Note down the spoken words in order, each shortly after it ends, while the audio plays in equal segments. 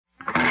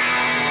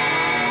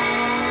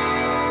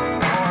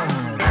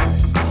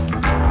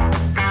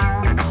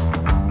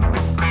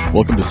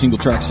Welcome to Single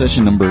Track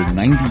Session number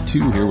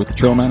 92 here with the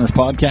Trail Manners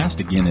Podcast,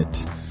 again at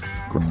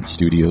Grunt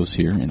Studios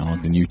here in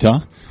Ogden,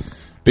 Utah.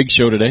 Big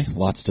show today,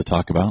 lots to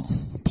talk about.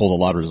 Pulled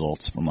a lot of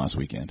results from last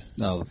weekend.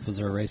 Oh, was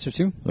there a race or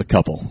two? A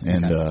couple,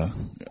 and okay.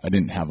 I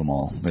didn't have them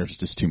all. There's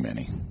just too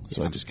many.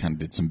 So I just kind of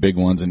did some big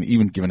ones and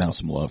even giving out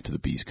some love to the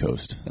Beast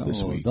Coast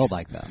this week. They'll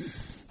like that.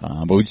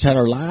 But we just had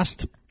our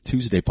last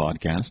Tuesday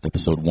podcast,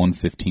 episode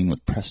 115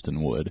 with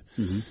Preston Wood.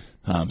 Mm-hmm.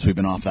 So we've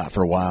been off that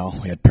for a while.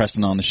 We had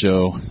Preston on the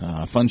show.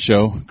 Fun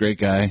show, great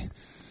guy.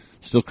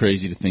 Still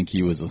crazy to think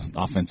he was an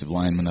offensive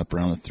lineman up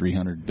around the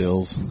 300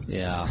 Bills.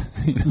 Yeah.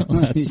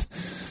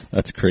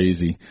 That's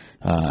crazy.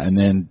 And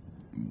then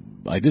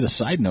I did a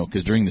side note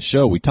because during the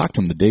show we talked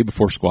to him the day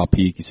before Squaw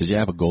Peak. He says, "Yeah,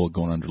 I have a goal of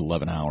going under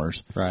 11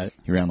 hours." Right.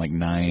 He ran like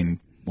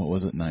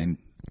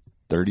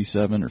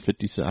 9:37 or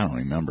 57. I don't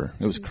remember.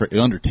 It was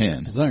under 10.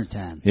 It was under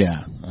 10.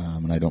 Yeah,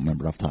 and I don't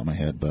remember off the top of my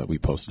head, but we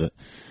posted it.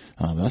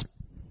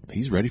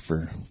 He's ready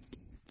for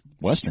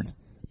Western.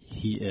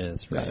 He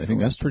is, right? Yeah, I think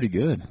that's pretty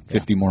good.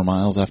 50 more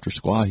miles after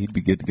Squaw, he'd be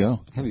good to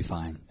go. He'll be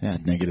fine. Yeah,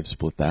 negative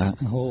split that.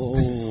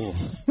 Oh,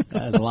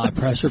 that is a lot of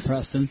pressure,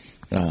 Preston.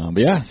 But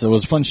yeah, so it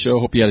was a fun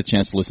show. Hope you had a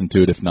chance to listen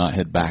to it. If not,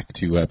 head back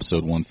to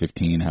episode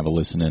 115, have a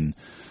listen, and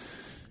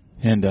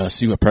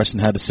see what Preston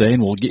had to say,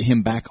 and we'll get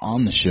him back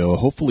on the show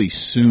hopefully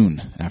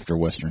soon after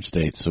Western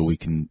States so we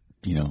can,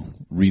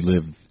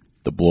 relive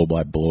the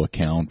blow-by-blow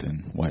account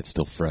and why it's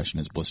still fresh and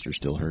his blister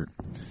still hurt.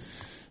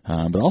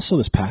 But also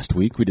this past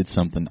week, we did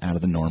something out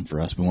of the norm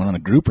for us. We went on a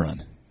group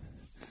run.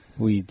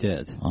 We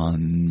did.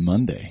 On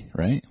Monday,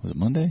 right? Was it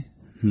Monday?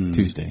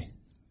 Tuesday.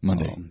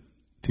 Monday.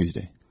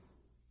 Tuesday.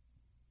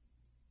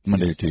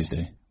 Monday or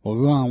Tuesday. Well,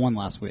 we went on one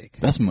last week.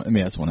 That's what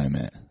I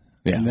meant.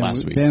 Yeah,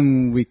 last week.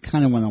 Then we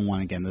kind of went on one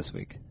again this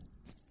week.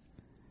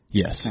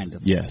 Yes. Kind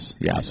of. Yes.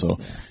 Yeah. So,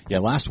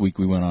 last week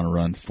we went on a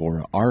run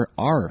for our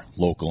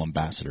local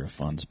ambassador of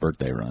fun's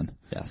birthday run.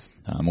 Yes.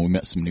 We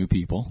met some new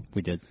people.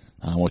 We did.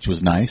 Which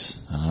was nice.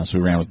 So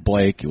we ran with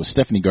Blake. It was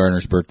Stephanie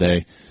Gardner's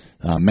birthday.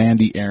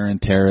 Mandy, Aaron,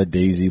 Tara,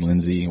 Daisy,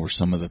 Lindsay were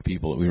some of the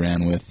people that we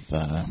ran with.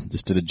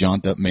 Just did a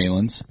jaunt up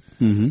Malins.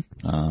 Mm-hmm.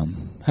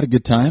 Had a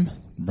good time.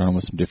 Running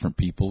with some different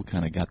people.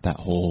 Kind of got that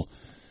whole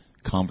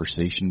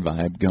conversation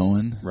vibe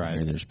going. Right.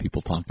 Where there's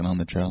people talking on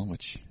the trail,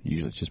 which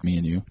usually it's just me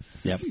and you.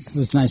 Yep. It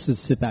was nice to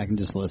sit back and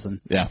just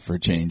listen. Yeah, for a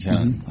change,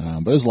 huh?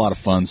 Mm-hmm. But it was a lot of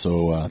fun,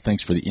 so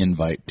thanks for the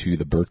invite to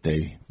the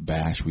birthday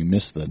bash. We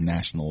missed the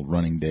National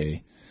Running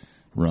Day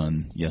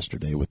run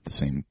yesterday with the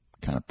same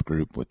kind of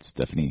group with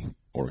Stephanie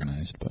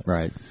organized. But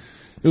right.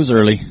 It was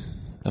early.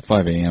 At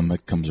 5 a.m.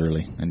 it comes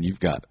early, and you've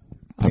got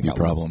puppy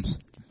problems.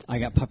 I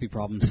got puppy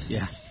problems,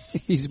 yeah.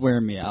 He's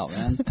wearing me out,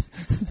 man.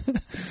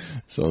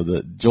 So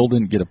Joel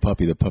didn't get a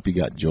puppy. The puppy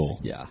got Joel.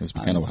 Yeah. That's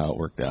kind of how it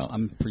worked out.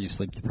 I'm pretty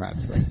sleep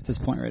deprived at this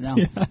point right now.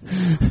 Yeah.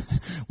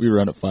 We were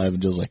on at 5,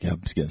 and Joel's like,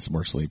 I'm just getting some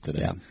more sleep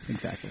today. Yeah,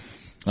 exactly.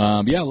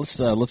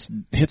 Let's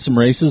hit some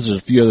races.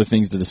 There's a few other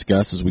things to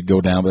discuss as we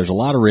go down. But there's a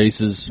lot of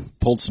races.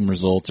 Pulled some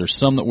results. There's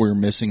some that we were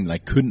missing that I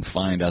couldn't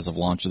find as of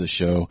launch of the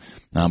show.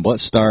 But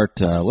let's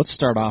start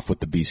off with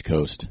the Beast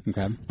Coast.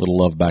 Okay. Little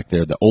love back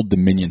there. The Old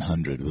Dominion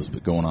 100 was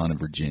going on in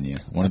Virginia.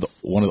 One of the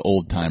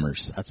old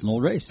timers. That's an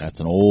old race.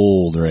 That's an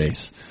old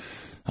race.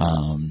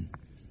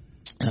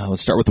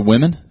 Let's start with the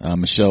women.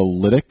 Michelle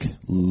Leduc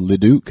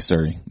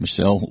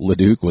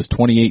was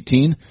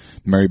 2018.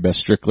 Mary Beth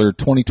Strickler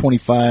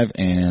 2025,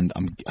 and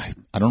I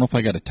don't know if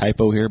I got a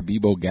typo here.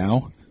 Bebo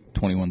Gao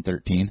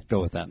 2113. Go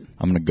with that.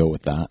 I'm going to go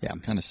with that. Yeah,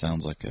 kind of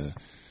sounds like a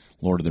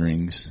Lord of the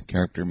Rings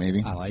character,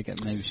 maybe. I like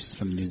it. Maybe she's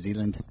from New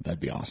Zealand. That'd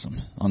be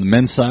awesome. On the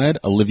men's side,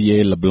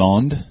 Olivier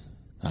Leblond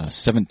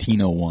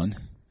 1701.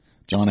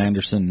 John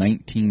Anderson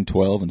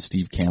 1912, and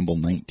Steve Campbell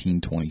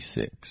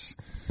 1926.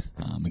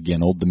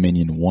 Again, Old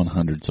Dominion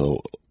 100, so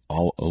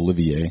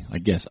Olivier, I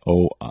guess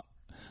Olivier.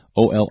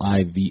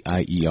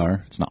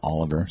 It's not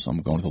Oliver, so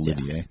I'm going with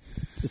Olivier. Yeah.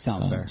 It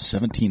sounds fair.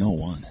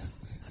 1701.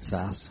 That's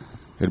fast. It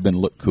would have been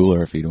look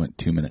cooler if he'd went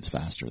 2 minutes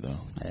faster, though.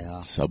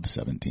 Yeah. Sub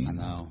 17. I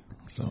know.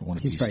 So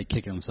he's probably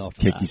kicking himself.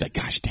 He's like,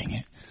 gosh dang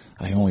it.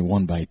 I only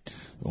won by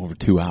over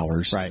 2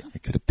 hours. Right. I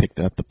could have picked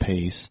up the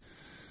pace.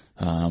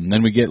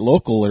 Then we get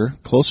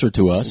closer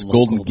to us,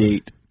 Golden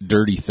Gate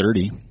Dirty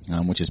 30,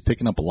 which is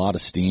picking up a lot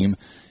of steam.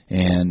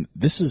 And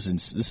this is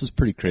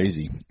pretty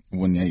crazy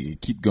when you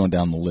keep going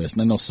down the list.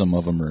 And I know some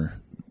of them are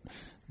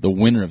the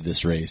winner of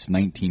this race,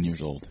 19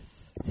 years old.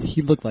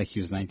 He looked like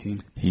he was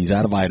 19. He's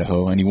out of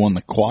Idaho, and he won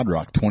the Quad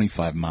Rock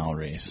 25-mile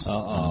race.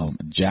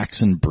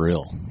 Jackson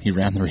Brill. He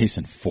ran the race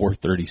in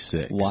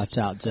 4:36. Watch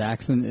out.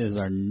 Jackson is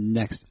our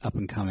next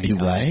up-and-coming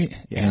guy. Right?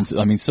 Yeah. And,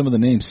 some of the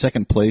names,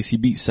 second place, he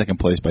beat second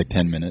place by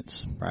 10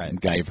 minutes. Right. A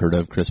guy you've heard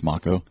of, Chris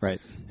Mako. Right.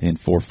 In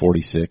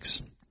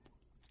 4:46.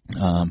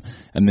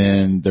 And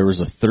then there was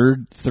a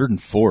third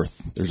and fourth.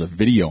 There's a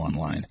video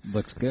online.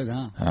 Looks good,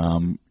 huh?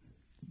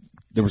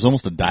 There was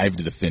almost a dive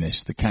to the finish.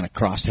 The kind of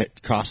crossed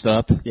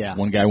up. Yeah.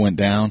 One guy went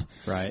down.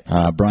 Right.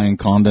 Brian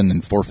Condon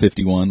in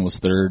 4:51 was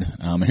third.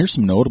 And here's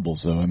some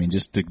notables, though.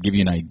 Just to give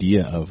you an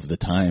idea of the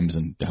times.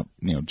 And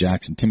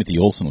Jackson Timothy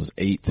Olson was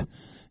 8th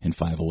in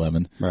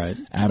 5:11. Right.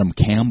 Adam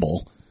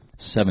Campbell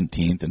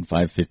 17th in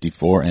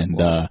 5:54,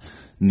 and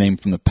name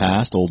from the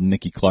past, old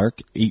Nicky Clark,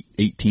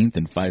 18th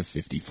in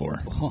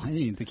 5:54. Oh, I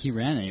didn't even think he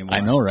ran anymore. I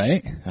know,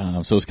 right?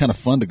 So it's kind of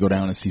fun to go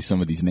down and see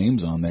some of these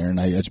names on there, and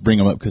I just bring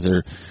them up because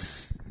they're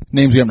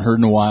names we haven't heard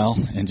in a while,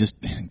 and just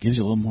gives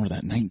you a little more of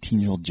that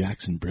 19-year-old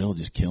Jackson Brill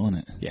just killing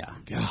it. Yeah.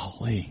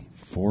 Golly,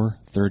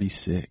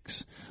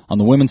 4:36. On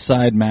the women's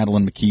side,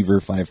 Madeline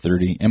McKeever,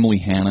 5:30, Emily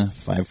Hanna,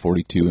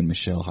 5:42, and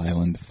Michelle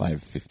Highland,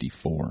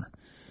 5:54.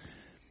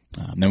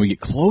 Then we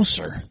get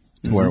closer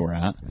to where we're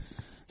at.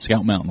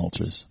 Scout Mountain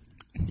Ultras.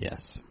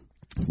 Yes.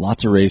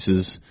 Lots of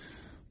races,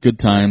 good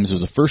times. It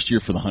was the first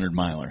year for the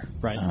 100-miler.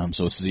 Right.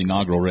 So this is the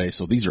inaugural race,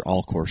 so these are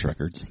all course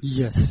records.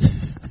 Yes.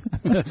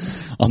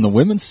 On the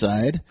women's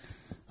side,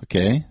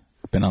 okay,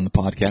 been on the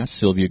podcast,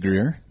 Sylvia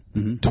Greer,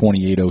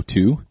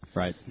 28:02.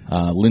 Right.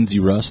 Lindsay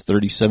Russ,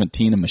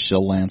 30:17, and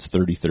Michelle Lance,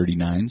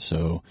 30:39.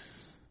 So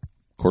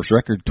course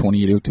record,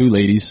 28:02,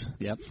 ladies.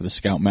 Yep. For the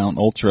Scout Mountain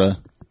Ultra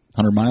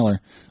 100-miler.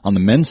 On the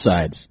men's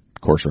side,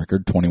 course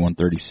record,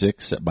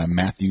 21:36, set by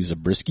Matthew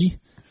Zabriskie.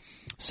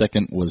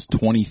 Second was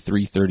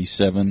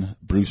 23:37,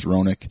 Bruce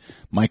Ronick.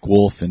 Mike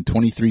Wolf in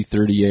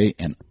 23:38,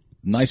 and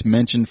nice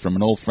mention from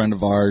an old friend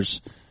of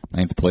ours,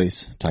 9th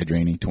place, Ty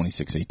Draney,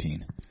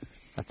 26:18.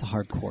 That's a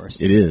hard course.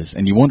 It is,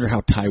 and you wonder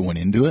how Ty went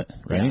into it,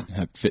 right,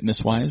 Yeah.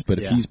 fitness-wise, but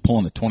if he's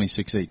pulling the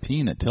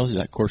 26:18, it tells you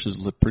that course is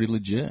pretty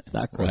legit.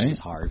 That course right? is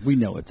hard. We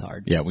know it's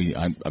hard. Yeah, we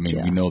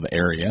know the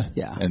area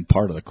and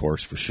part of the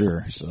course for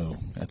sure, so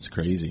that's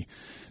crazy.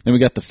 Then we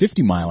got the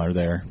 50-miler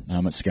there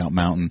at Scout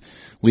Mountain.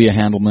 Leah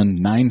Handelman,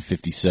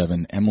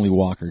 9:57. Emily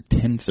Walker,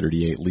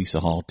 10:38.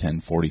 Lisa Hall,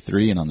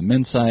 10:43. And on the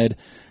men's side,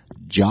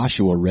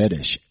 Joshua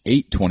Reddish,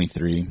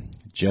 8:23.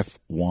 Jeff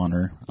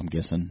Warner, I'm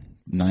guessing,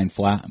 9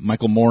 flat.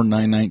 Michael Moore,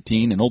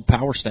 9:19. And old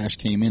Power Stash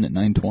came in at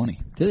 9:20.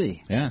 Did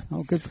he? Yeah.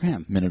 Oh, good for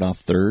him. Minute off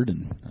third.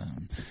 And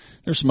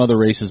there's some other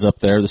races up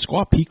there. The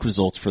Squaw Peak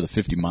results for the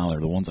 50-miler,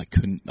 the ones I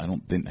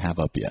didn't have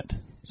up yet.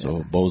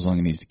 So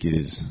Bozung needs to get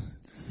his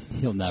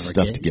He'll never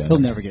stuff get together. He'll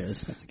never get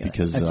his stuff together.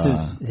 Because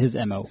that's his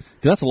MO.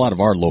 That's a lot of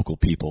our local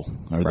people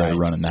that Right. are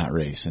running that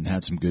race, and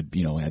had some good.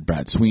 We had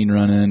Brad Sween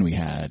running. We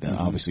had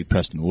obviously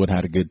Preston Wood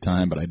had a good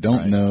time, but I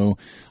don't know.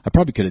 I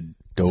probably could have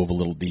dove a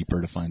little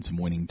deeper to find some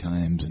winning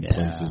times and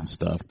places and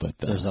stuff. But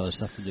there's other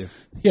stuff to do.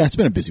 Yeah, it's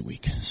been a busy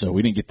week, so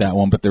we didn't get that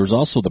one. But there was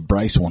also the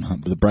Bryce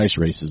 100, the Bryce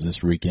races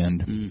this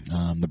weekend.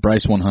 The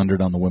Bryce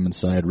 100 on the women's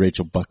side,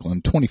 Rachel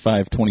Buckland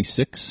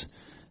 25-26.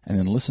 And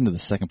then listen to the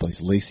second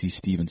place, Lacey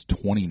Stevens,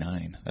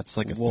 29. That's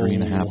like a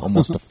 3.5,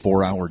 almost a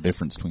 4-hour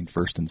difference between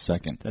first and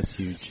second. That's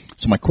huge.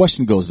 So my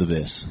question goes to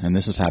this, and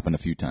this has happened a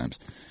few times.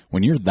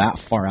 When you're that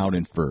far out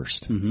in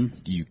first, do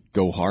you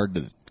go hard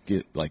to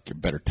get like a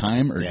better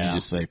time, or do you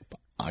just say,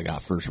 I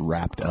got first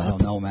wrapped up? I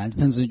don't know, man. It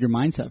depends on your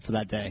mindset for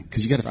that day.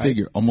 Because you got to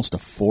figure almost a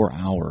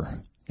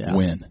 4-hour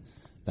win.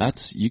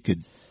 You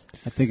could.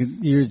 I think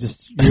you're at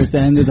the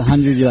end of the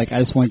 100. You're like, I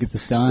just want to get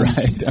this done.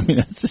 Right. I mean,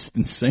 that's just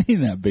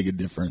insane, that big a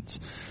difference.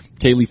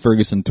 Kaylee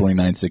Ferguson,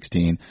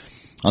 29-16.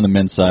 On the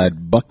men's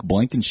side, Buck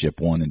Blankenship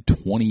won in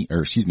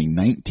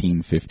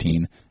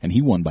 19-15, and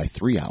he won by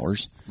 3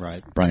 hours.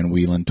 Right. Brian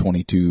Whelan,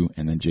 22,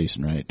 and then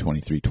Jason Wright,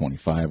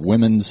 23-25.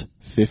 Women's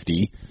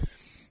 50.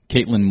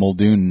 Caitlin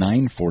Muldoon,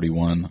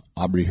 9:41.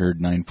 Aubrey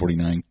Hurd,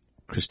 9:49.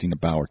 Christina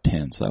Bauer,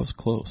 10. So that was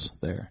close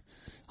there.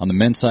 On the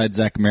men's side,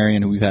 Zach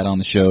Marion, who we've had on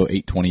the show,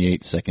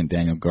 8:28. Second,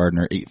 Daniel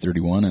Gardner,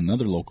 8:31.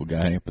 Another local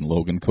guy up in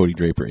Logan, Cody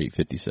Draper,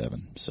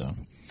 8:57. So,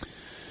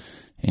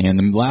 and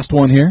the last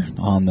one here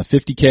on the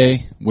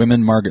 50K,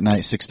 women, Margaret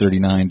Knight,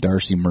 6:39.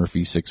 Darcy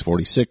Murphy,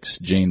 6:46.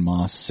 Jane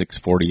Moss,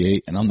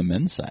 6:48. And on the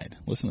men's side,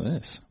 listen to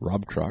this,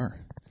 Rob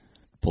Krar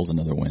pulls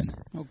another win.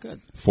 Oh,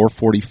 good.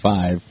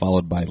 4:45,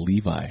 followed by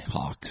Levi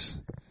Hawks,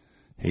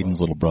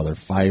 Hayden's little brother,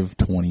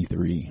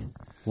 5:23.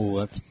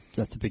 Oh,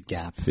 that's a big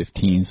gap.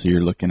 15, so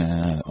you're looking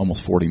at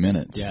almost 40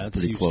 minutes. Yeah, that's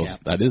pretty a huge close.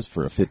 gap. That is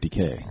for a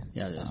 50K.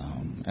 Yeah, it is.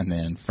 And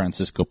then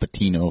Francisco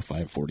Patino,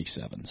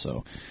 5:47.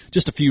 So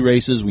just a few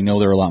races. We know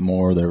there are a lot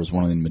more. There was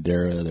one in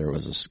Madera. There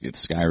was a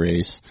Sky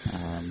Race.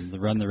 The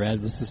Run the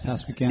Red was this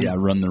past weekend. Yeah,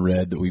 Run the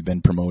Red that we've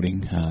been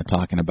promoting,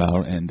 talking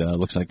about, and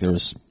looks like there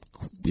was,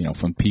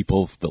 from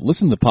people that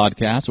listen to the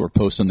podcast or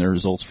posting their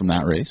results from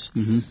that race.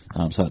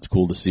 So that's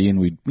cool to see, and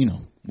we,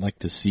 like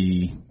to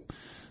see.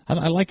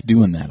 I like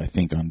doing that, I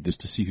think, on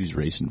just to see who's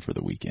racing for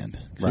the weekend.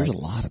 There's a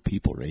lot of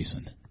people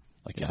racing.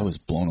 I was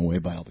blown away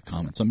by all the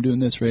comments. I'm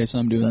doing this race.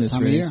 I'm doing this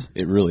race.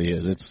 It really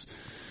is.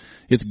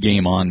 It's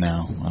game on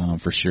now,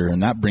 for sure.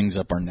 And that brings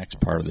up our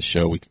next part of the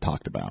show we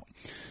talked about.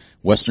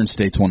 Western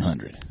States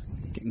 100.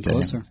 Getting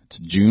closer. It's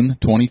June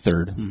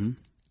 23rd.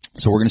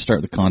 So we're going to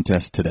start the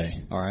contest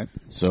today. All right.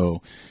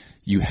 So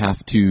you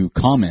have to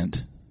comment,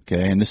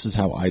 okay, and this is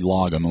how I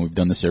log them, and we've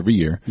done this every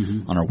year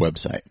on our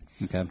website.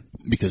 Okay.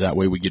 Because that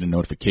way we get a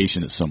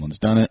notification that someone's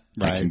done it.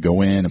 Right. I can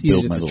go in and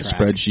build my little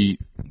spreadsheet.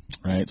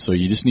 Right. So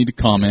you just need to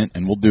comment,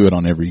 and we'll do it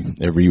on every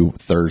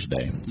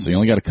Thursday. So you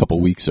only got a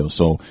couple weeks.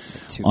 So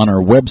on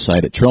our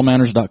website at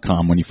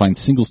trailmanners.com, when you find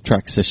singles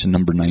track session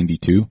number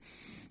 92,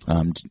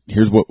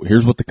 here's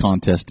what the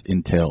contest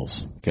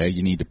entails. Okay.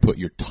 You need to put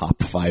your top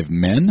 5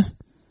 men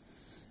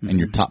and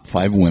your top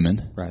 5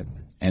 women. Right.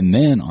 And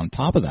then on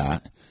top of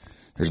that,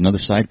 there's another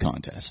side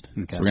contest.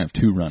 Okay. So we're going to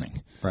have 2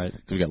 running. Right.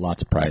 So we got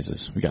lots of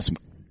prizes. We got some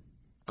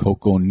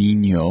Coco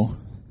Nino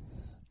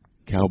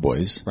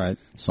Cowboys. Right.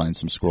 Signed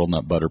some Squirrel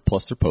Nut Butter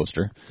plus their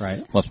poster. Right.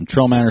 We'll have some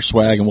Trail Manor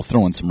swag, and we'll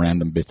throw in some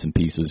random bits and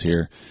pieces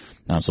here.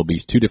 So it'll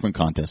be 2 different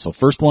contests. So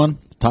first one,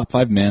 top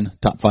 5 men,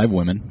 top 5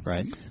 women.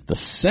 Right. The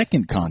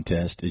second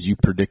contest is you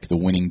predict the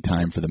winning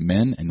time for the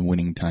men and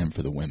winning time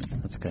for the women.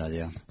 That's a good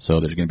idea.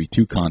 So there's going to be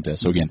 2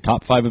 contests. So again,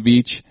 top 5 of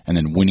each, and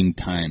then winning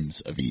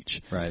times of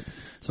each. Right.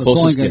 So Closest it's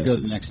only going to go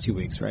guesses. the next 2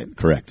 weeks, right?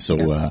 Correct. So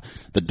Okay.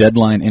 The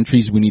deadline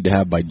entries we need to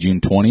have by June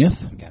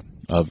 20th Okay.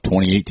 of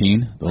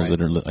 2018, those Right.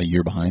 that are a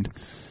year behind.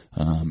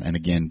 And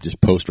again, just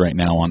post right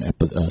now on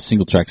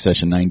Single Track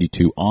Session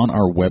 92 on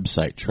our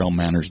website,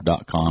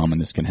 trailmanners.com, and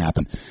this can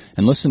happen.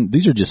 And listen,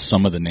 these are just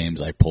some of the names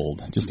I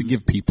pulled, just to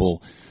give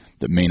people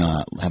that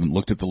haven't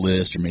looked at the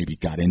list or maybe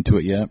got into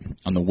it yet.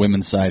 On the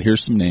women's side,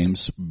 here's some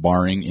names,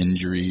 barring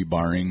injury,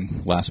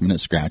 barring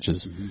last-minute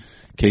scratches.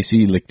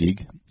 Casey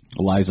Lichtig,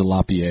 Eliza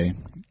Lapierre,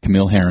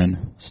 Camille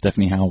Herron,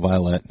 Stephanie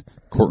Howe-Violet,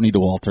 Courtney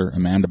DeWalter,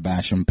 Amanda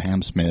Basham,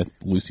 Pam Smith,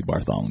 Lucy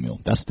Bartholomew.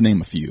 That's to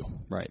name a few.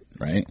 Right.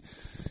 Right?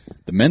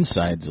 The men's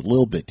side's a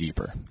little bit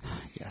deeper.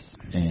 Yes.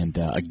 And,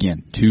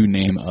 again, to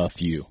name a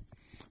few.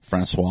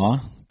 Francois,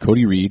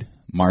 Cody Reed,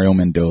 Mario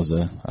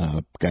Mendoza,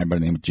 a guy by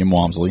the name of Jim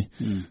Walmsley,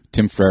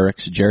 Tim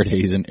Frericks, Jared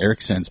Hazen, Eric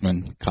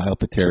Sensman, Kyle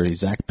Pateri,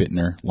 Zach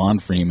Bittner, Lon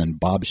Freeman,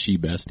 Bob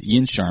Shebest,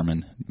 Ian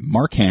Sharman,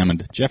 Mark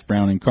Hammond, Jeff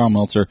Browning, Carl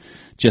Meltzer,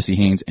 Jesse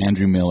Haynes,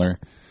 Andrew Miller,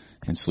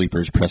 and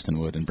sleepers Preston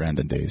Wood and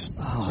Brandon Days.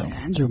 Oh, So,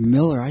 Andrew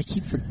Miller. I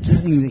keep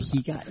forgetting that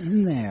he got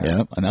in there.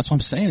 yeah, and that's what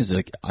I'm saying is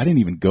like I didn't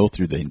even go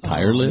through the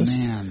entire list,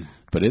 Man.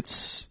 but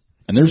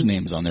and there's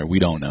names on there we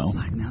don't know,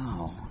 I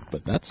know.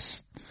 but that's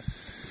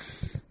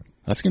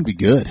going to be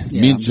good.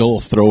 Yeah. Me and Joel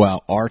will throw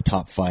out our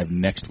top 5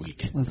 next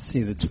week. Let's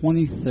see, the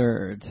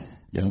 23rd.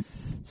 Yep.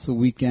 It's the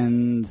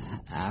weekend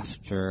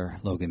after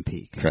Logan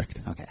Peak. Correct.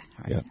 Okay.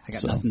 All right. Yep. I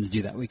got So- nothing to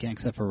do that weekend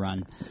except for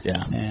run.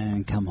 Yeah.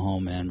 And come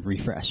home and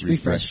refresh.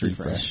 Refresh. It's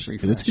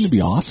going to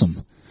be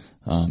awesome.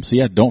 So,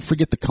 yeah, don't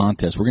forget the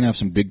contest. We're going to have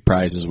some big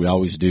prizes. We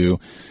always do.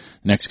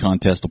 Next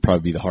contest will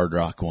probably be the Hard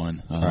Rock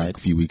one Right. a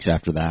few weeks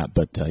after that.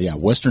 But, yeah,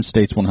 Western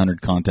States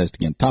 100 contest.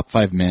 Again, top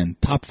 5 men,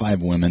 top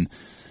 5 women,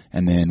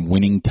 and then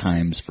winning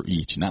times for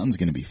each. And that one's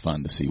going to be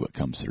fun to see what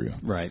comes through.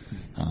 Right.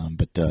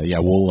 But, yeah,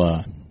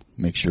 we'll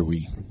make sure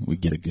we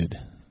get a good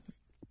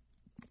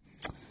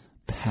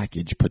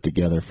package put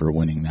together for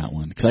winning that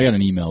one. Because I got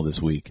an email this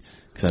week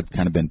because I've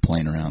kind of been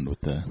playing around with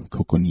the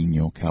Coco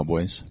Nino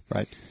Cowboys.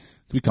 Right.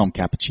 We call them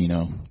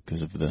cappuccino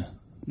because of the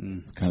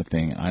kind of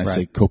thing. I say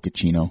Right.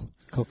 cocacino.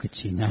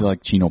 Cocacino. I feel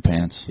like chino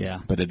pants. Yeah.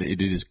 But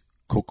it is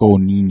Coco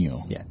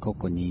Nino. Yeah,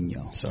 Coco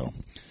Nino. So,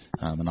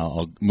 and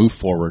I'll move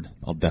forward.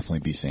 I'll definitely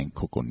be saying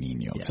Coco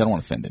Nino because Yeah. I don't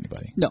want to offend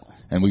anybody. No.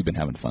 And we've been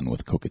having fun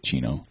with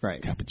cocacino,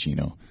 Right.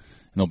 cappuccino.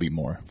 And there'll be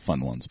more fun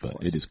ones, but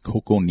it is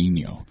Coco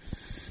Nino.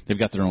 They've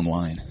got their own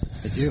line.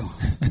 They do.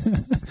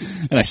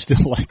 And I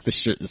still like the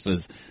shirt that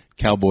says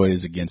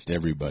Cowboys against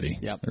everybody.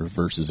 Yep. Or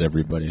versus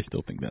everybody. I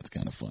still think that's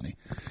kind of funny.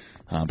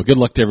 But good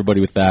luck to everybody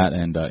with that,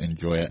 and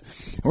enjoy it.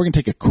 We're going to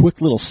take a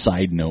quick little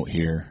side note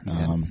here.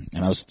 And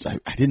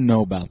I didn't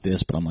know about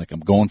this, but I'm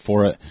going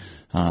for it.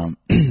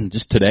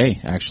 Just today,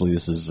 actually,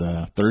 this is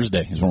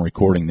Thursday is when we're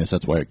recording this.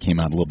 That's why it came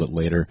out a little bit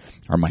later.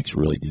 Our mics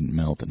really didn't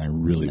melt, and I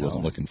really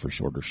wasn't looking for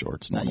shorter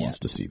shorts. No Not one yet. wants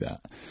to see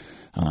that.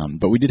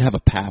 But we did have a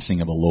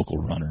passing of a local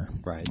runner,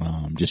 Right.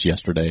 just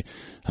yesterday.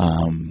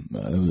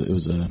 It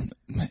was and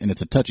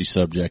it's a touchy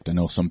subject. I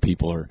know some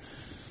people are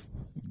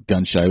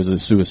gun shy. It was a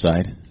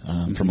suicide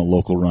from a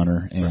local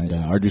runner, and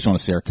I just want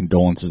to say our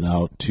condolences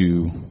out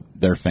to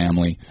their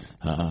family.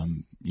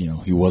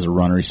 He was a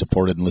runner. He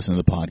supported and listened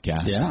to the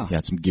podcast. Yeah. He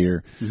had some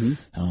gear.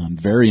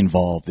 Very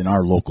involved in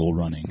our local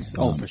running.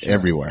 Oh, for sure.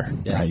 Everywhere.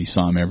 Yeah. Right? You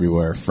saw him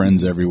everywhere,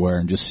 friends everywhere,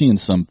 and just seeing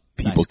some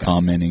people Nice guy.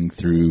 commenting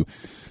through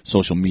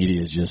social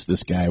media is just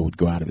this guy would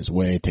go out of his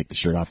way, take the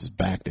shirt off his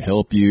back to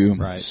help you.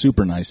 Right.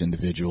 Super nice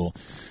individual.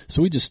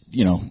 So we just,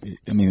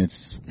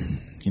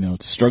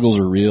 struggles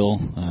are real.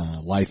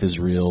 Life is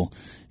real.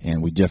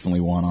 And we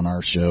definitely want on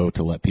our show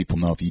to let people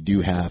know if you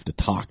do have to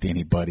talk to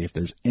anybody, if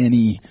there's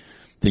anything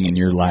in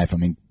your life,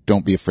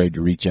 don't be afraid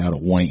to reach out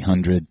at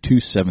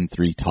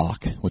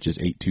 1-800-273-TALK, which is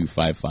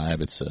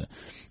 8255. It's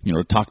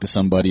talk to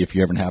somebody if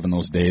you're ever having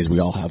those days. We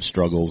all have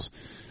struggles,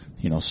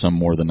 some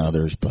more than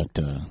others, but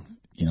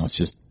it's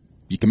just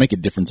you can make a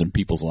difference in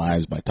people's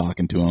lives by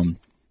talking to them.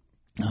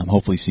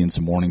 Hopefully seeing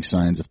some warning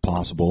signs if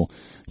possible.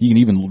 You can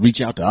even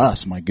reach out to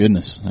us. My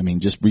goodness,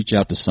 just reach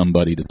out to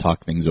somebody to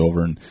talk things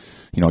over. And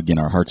again,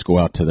 our hearts go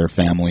out to their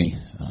family,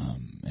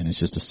 and it's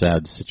just a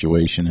sad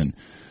situation. And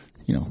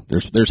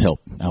there's help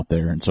out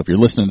there. And so if you're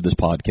listening to this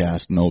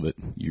podcast, know that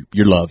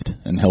you're loved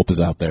and help is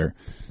out there.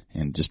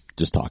 And just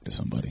talk to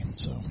somebody.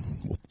 So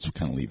we'll just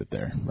kind of leave it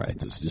there. Right.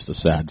 It's just a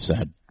sad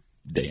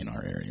day in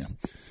our area.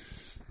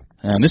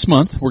 And this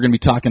month, we're going to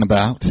be talking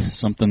about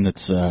something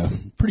that's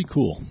pretty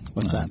cool.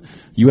 What's that?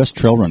 U.S.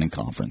 Trail Running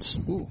Conference.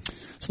 Ooh.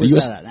 So Where's the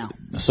US that at now?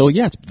 So,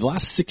 yeah, it's the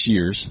last 6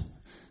 years.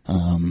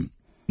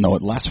 No,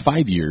 the last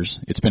 5 years,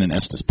 it's been in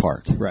Estes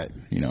Park. Right.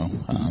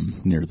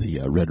 Near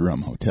the Red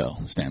Rum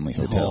Hotel, Stanley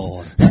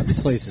Hotel. Oh, that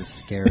place is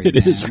scary. It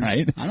is, man.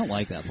 right? I don't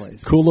like that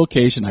place. Cool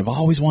location. I've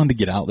always wanted to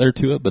get out there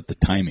to it, but the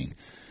timing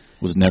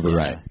was never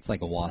right. It's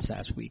like a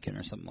Wasatch weekend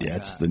or something Yeah,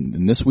 like it's that.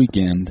 and this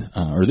weekend,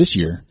 or this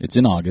year, it's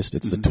in August.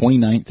 It's the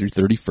 29th through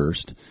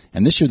 31st.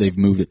 And this year they've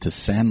moved it to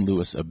San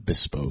Luis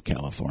Obispo,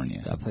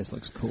 California. That place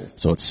looks cool.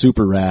 So it's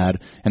super rad.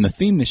 And the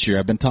theme this year,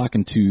 I've been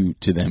talking to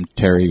them,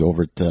 Terry,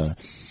 over at the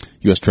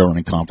U.S. Trail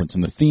Running Conference,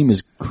 and the theme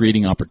is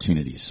creating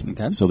opportunities.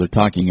 Okay. So they're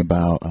talking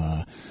about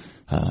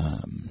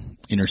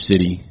inner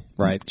city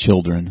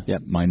children,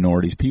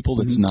 minorities, people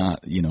that's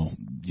not, you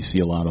see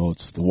a lot of,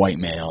 it's the white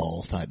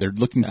male. They're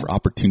looking for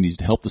opportunities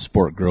to help the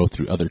sport grow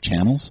through other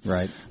channels.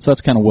 Right. So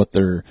that's kind of what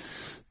their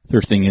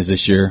thing is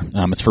this year.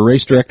 It's for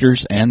race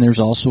directors, and there's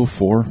also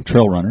for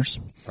trail runners.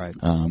 Right.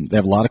 They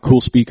have a lot of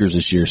cool speakers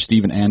this year.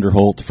 Stephen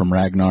Anderholt from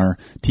Ragnar,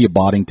 Tia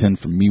Boddington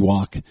from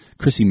Miwok,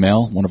 Chrissy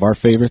Mell, one of our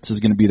favorites, is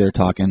going to be there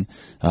talking.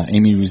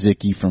 Amy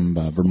Ruzicki from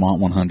Vermont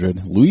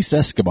 100. Luis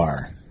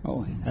Escobar.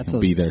 Oh, that's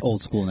an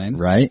old school name.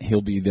 Right.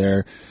 He'll be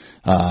there.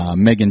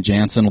 Megan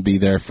Jansen will be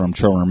there from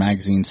Trail Runner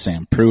Magazine.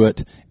 Sam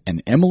Pruitt.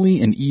 And Emily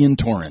and Ian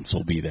Torrance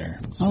will be there.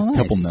 So nice. A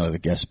couple of the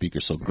guest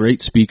speakers. So great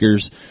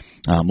speakers.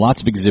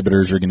 Lots of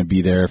exhibitors are going to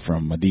be there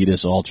from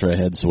Adidas, Ultra,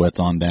 Head Sweats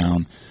on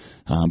down.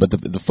 But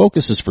the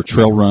focus is for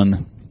trail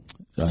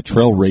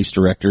race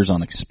directors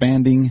on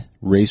expanding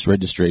race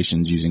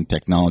registrations using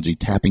technology,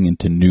 tapping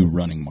into new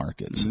running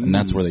markets. And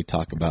that's where they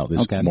talk about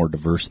this more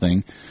diverse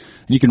thing.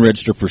 And you can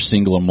register for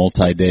single and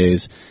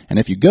multi-days. And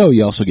if you go,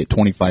 you also get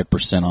 25%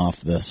 off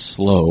the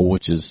SLO,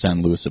 which is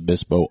San Luis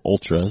Obispo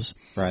Ultras,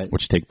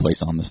 which take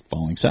place on this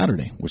following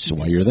Saturday, which is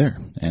why you're there.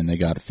 And they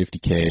got a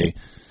 50K,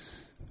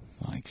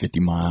 like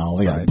 50 mile.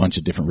 They got a bunch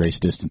of different race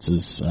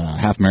distances,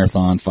 half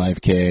marathon,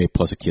 5K,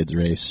 plus a kids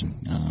race.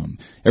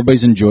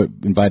 Everybody's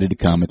invited to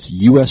come. It's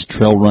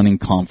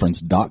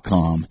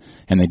ustrailrunningconference.com,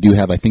 and they do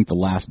have, I think, the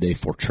last day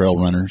for trail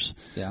runners.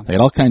 Yeah. They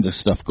got all kinds of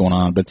stuff going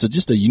on, but it's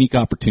just a unique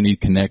opportunity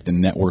to connect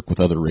and network with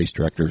other race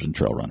directors and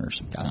trail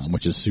runners,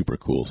 which is super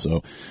cool.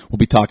 So we'll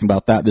be talking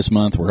about that this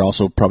month. We're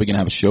also probably going to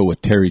have a show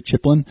with Terry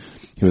Chiplin,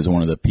 who is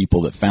one of the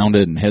people that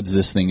founded and heads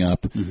this thing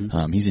up.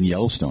 He's in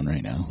Yellowstone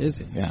right now. Is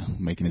he? Yeah,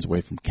 making his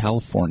way from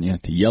California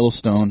to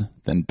Yellowstone,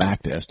 then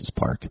back to Estes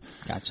Park.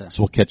 Gotcha. So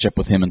we'll catch up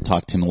with him and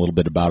talk to him a little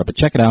bit about it. But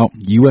check it out,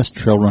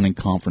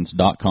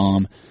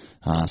 ustrailrunningconference.com.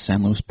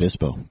 San Luis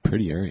Obispo,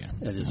 pretty area.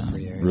 That is a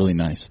pretty area. Really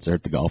nice. It's there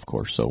at the golf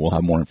course, so we'll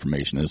have more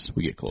information as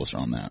we get closer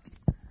on that.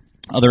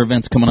 Other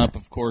events coming up,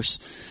 of course,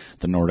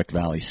 the Nordic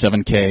Valley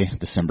 7K,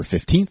 December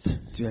 15th.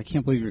 Dude, I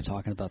can't believe you were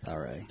talking about that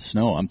already.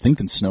 Snow. I'm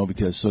thinking snow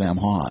because it's so damn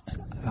hot.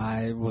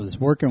 I was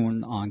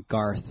working on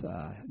Garth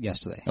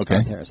yesterday. Okay.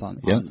 Garth Harris I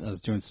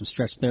was doing some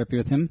stretch therapy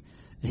with him,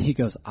 and he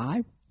goes,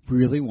 I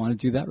really want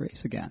to do that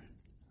race again.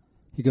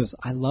 He goes,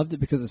 I loved it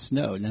because it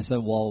snowed. And I said,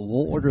 well,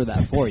 we'll order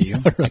that for you.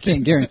 I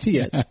can't guarantee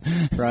it,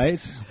 right?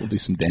 We'll do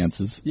some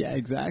dances. Yeah,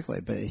 exactly.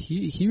 But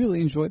he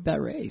really enjoyed that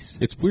race.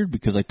 It's weird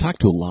because I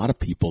talked to a lot of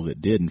people that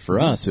did, and for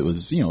us, it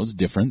was, it was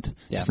different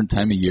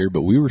time of year,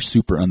 but we were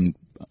super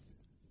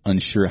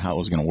unsure how it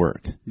was going to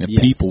work.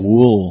 If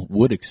people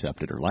would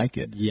accept it or like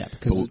it. Yeah,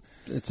 because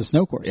it's a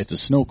snow course. It's a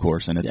snow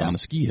course, and it's on a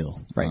ski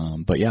hill. Right.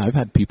 But, yeah, I've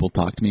had people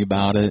talk to me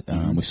about it.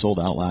 We sold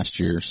out last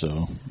year,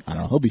 so, I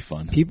don't know, it'll be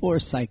fun. People are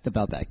psyched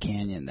about that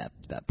canyon, that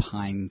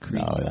Pine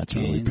Creek that's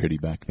canyon. really pretty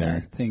back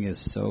there. That thing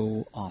is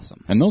so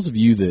awesome. And those of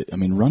you that,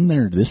 run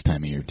there this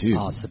time of year, too.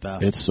 Oh, it's the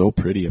best. It's so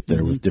pretty up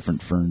there with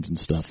different ferns and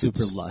stuff.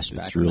 Super lush back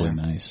there. It's really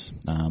nice.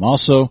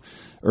 Also,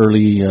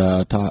 early,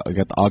 I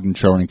got the Ogden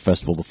Trail Running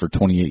Festival for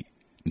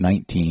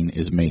 2019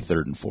 is May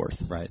 3rd and 4th.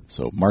 Right.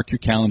 So mark your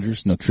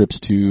calendars. No trips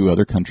to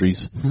other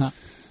countries.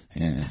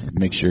 And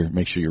make sure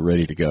you're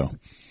ready to go.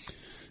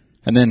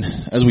 And then,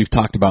 as we've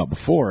talked about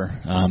before,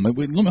 let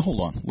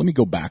me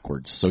go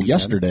backwards. So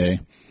yesterday,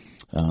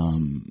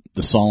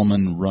 the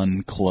Solomon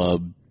Run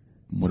Club,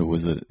 what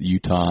was it,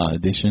 Utah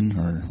edition,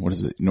 or what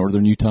is it,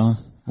 Northern Utah?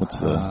 What's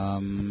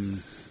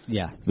the...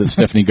 that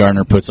Stephanie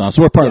Gardner puts on.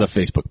 So we're part of the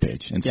Facebook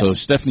page. And so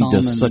Stephanie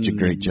does such a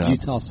great job.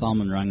 Utah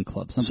Salmon Run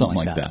Club, something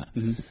like that.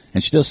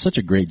 And she does such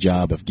a great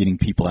job of getting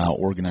people out,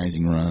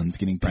 organizing runs,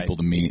 getting people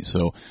to meet.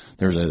 So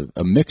there's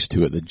a mix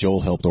to it that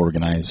Joel helped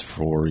organize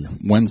for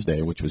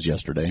Wednesday, which was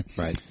yesterday.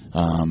 Right.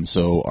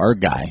 So our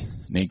guy,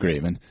 Nate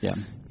Graven,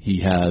 he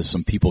has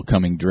some people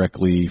coming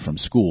directly from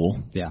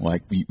school,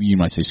 like you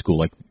might say school,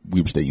 like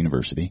Weber State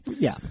University,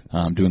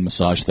 doing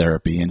massage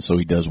therapy, and so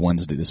he does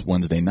this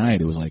Wednesday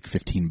night. It was like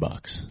 $15.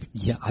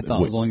 Yeah, I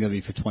thought it was only going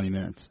to be for 20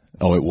 minutes.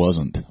 Oh, it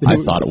wasn't. I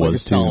thought it was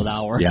like a solid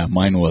hour. Yeah,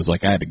 mine was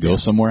like I had to go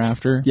somewhere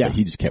after. Yeah, but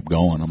he just kept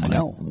going. I'm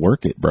like,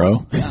 work it,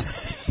 bro. Yeah,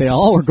 they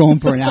all were going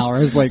for an hour.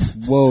 It was like,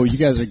 whoa, you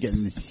guys are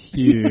getting this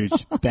huge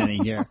penny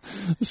here.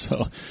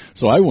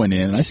 So I went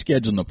in and I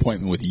scheduled an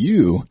appointment with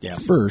you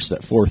first at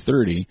at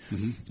 4:30.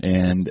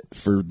 And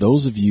for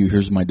those of you,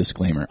 here's my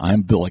disclaimer: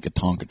 I'm built like a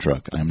Tonka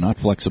truck. I am not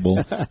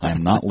flexible. I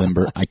am not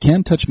limber. I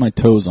can touch my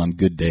toes on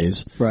good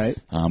days, Right.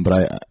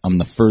 But I'm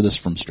the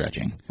furthest from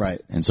stretching.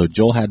 Right. And so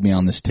Joel had me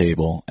on this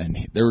table, and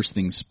there was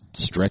things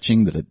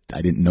stretching that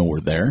I didn't know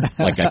were there.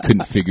 Like I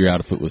couldn't figure out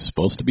if it was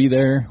supposed to be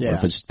there, or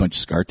if it's just a bunch of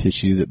scar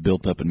tissue that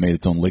built up and made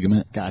its own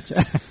ligament.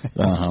 Gotcha.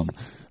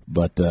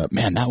 But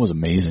man, that was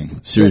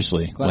amazing.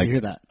 Seriously, Glad to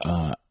hear that.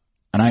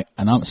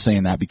 And I'm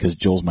saying that because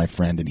Joel's my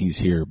friend and he's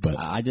here, but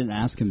I didn't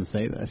ask him to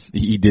say this.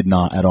 He did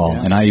not at all.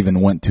 Yeah. And I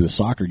even went to a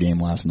soccer game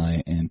last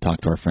night and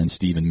talked to our friend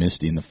Steve and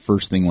Misty. And the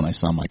first thing when I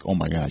saw him, like, oh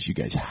my gosh, you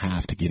guys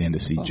have to get in to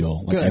see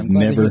Joel. Like good. I'm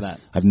glad to hear that.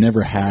 I've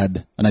never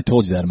had, and I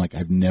told you that, I'm like,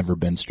 I've never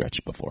been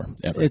stretched before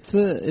ever.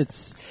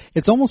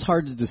 It's almost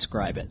hard to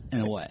describe it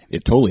in a way.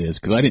 It totally is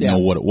because I didn't know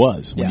what it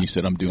was when you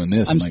said I'm doing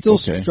this. I'm like, still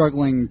okay.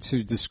 struggling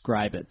to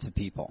describe it to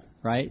people.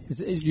 Right?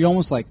 You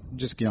almost like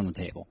just get on the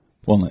table.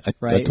 Well,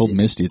 I told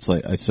Misty, it's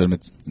like, I said,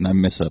 and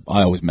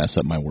I always mess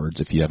up my words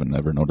if you haven't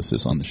ever noticed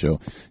this on the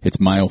show. It's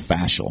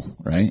myofascial,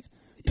 right?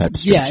 Type of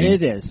stretching. Yeah,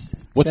 it is.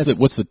 What's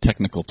the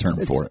technical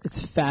term for it?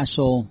 It's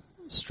fascial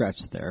stretch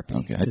therapy.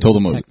 Okay, I told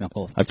him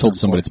I've told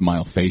somebody it's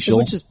myofascial.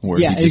 Which is,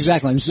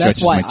 exactly.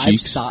 That's why I've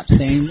stopped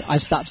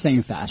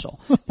saying fascial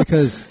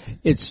because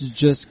it's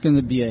just going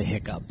to be a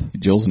hiccup.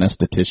 Joel's an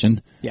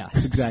esthetician. Yeah,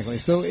 exactly.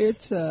 So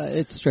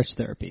it's stretch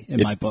therapy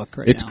in my book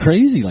right now. It's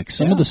crazy. Like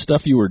some of the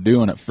stuff you were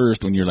doing at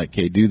first when you're like,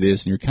 "Okay, do this,"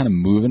 and you're kind of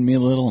moving me a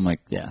little. I'm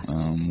like,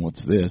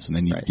 what's this? And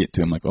then you get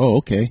to him like, "Oh,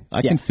 okay,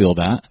 I can feel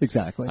that.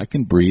 Exactly. I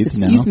can breathe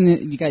now."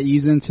 You got to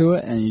ease into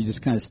it, and you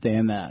just kind of stay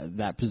in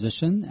that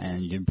position,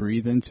 and you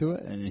breathe into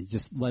it, and you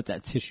just let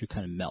that tissue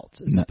kind of melt.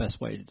 Is the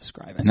best way to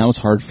describe it. And that was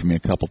hard for me a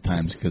couple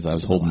times because I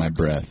was holding my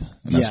breath,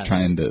 and I was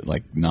trying to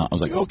like not. I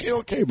was like,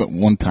 okay, but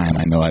one time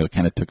I know I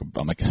kind of took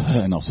I'm like,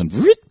 and all of a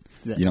sudden,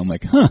 I'm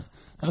like,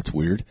 that's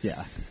weird.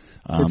 Yeah,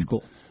 it's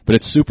cool. But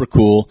it's super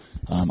cool.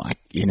 And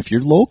if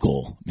you're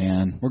local,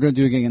 man, we're going to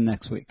do it again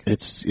next week.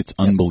 It's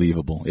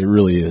unbelievable. It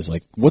really is.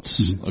 Like,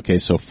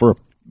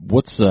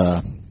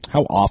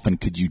 how often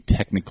could you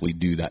technically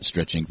do that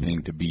stretching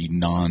thing to be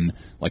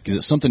is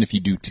it something if you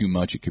do too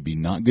much, it could be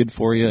not good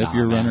for you if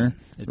you're a runner?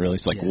 Really?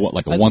 It's like a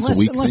once a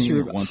week thing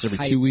or once every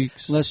 2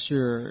 weeks? Unless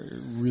you're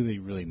really,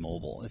 really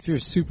mobile. If you're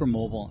super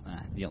mobile,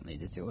 you don't need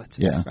to do it.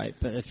 Yeah. Right?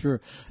 But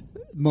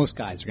most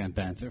guys are going to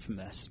benefit from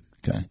this.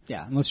 Okay.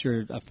 Yeah, unless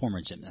you're a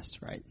former gymnast,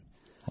 right?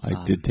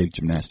 I did take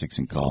gymnastics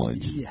in college.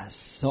 Yes.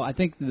 So I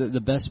think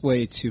the best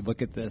way to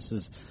look at this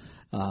is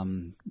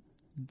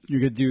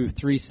you're going to do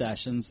 3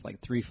 sessions, like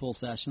 3 full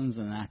sessions,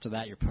 and after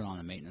that you're put on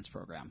a maintenance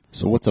program.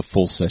 So what's a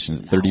full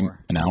session? 30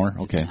 an hour?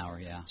 Okay. An hour,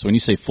 yeah. So when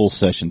you say full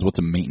sessions, what's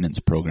a maintenance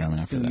program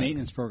after that? The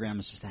maintenance program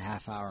is just a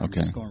half hour.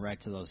 Okay. Just going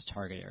right to those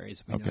target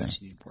areas we know what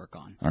you need to work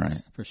on. All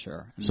right. For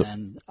sure.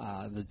 And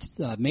then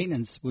the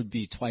maintenance would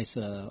be twice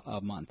a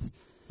month.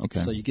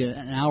 Okay. So you get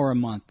an hour a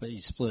month, but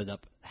you split it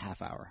up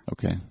half hour.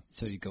 Okay.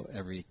 So you go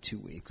every 2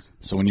 weeks.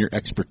 So in your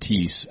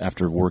expertise,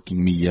 after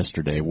working me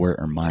yesterday, where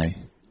are my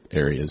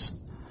areas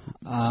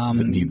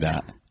that need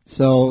that?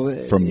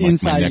 So from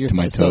like my neck to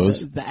my toes?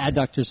 So the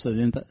adductors to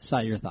the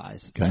inside of your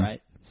thighs, right?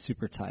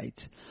 Super tight.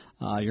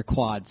 Your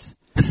quads,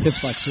 hip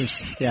flexors,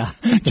 yeah.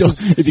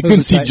 If you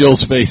couldn't see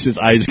Joel's face, his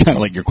eyes kind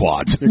of like your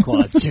quads. Your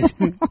quads,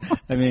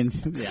 I mean,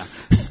 yeah.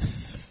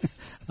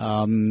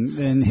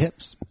 And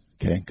hips.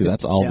 Okay, because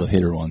that's all the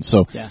hitter ones.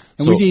 So and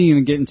we didn't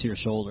even get into your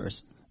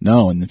shoulders.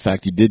 No, and in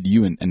fact,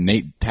 you and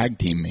Nate tag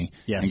teamed me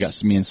and got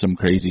me in some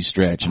crazy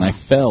stretch, and I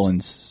fell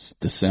in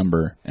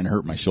December and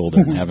hurt my shoulder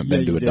and haven't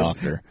been to a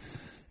doctor,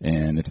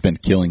 and it's been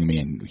killing me.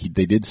 And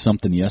they did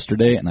something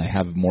yesterday, and I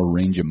have more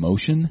range of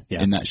motion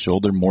in that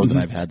shoulder more than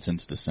I've had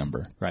since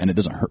December, and it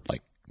doesn't hurt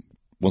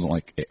wasn't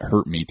like it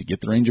hurt me to get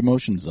the range of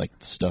motion. It's like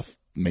stuff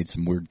made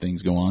some weird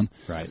things go on,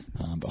 right?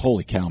 But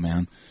holy cow,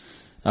 man.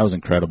 That was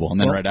incredible.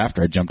 And then right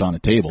after, I jumped on a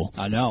table.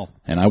 I know.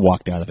 And I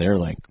walked out of there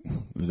like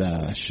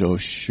the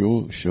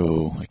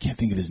Show. I can't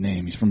think of his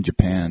name. He's from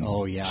Japan.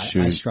 Oh, yeah.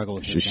 I struggle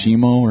with his name.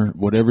 Shishimo or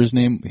whatever his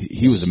name.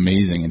 He was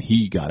amazing, and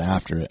he got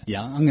after it.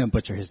 Yeah, I'm going to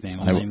butcher his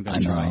name. I'm not even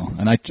going to try.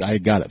 And I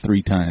got it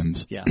 3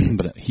 times. Yeah.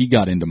 But he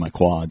got into my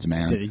quads,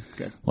 man. Did he?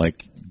 Good.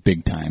 Like,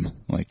 big time.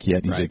 Like, he's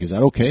like, is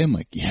that okay? I'm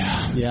like,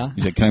 yeah. Yeah.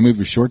 He's like, can I move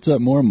your shorts up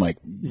more? I'm like,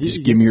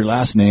 just give me your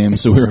last name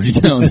so we're already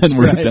down. Then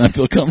we're done. I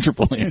feel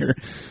comfortable here.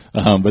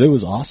 But it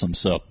was awesome.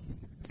 So,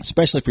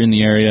 especially if you're in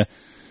the area,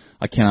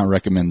 I cannot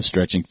recommend the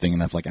stretching thing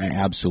enough. Like, I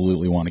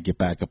absolutely want to get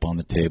back up on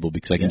the table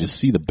because I can just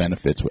see the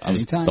benefits.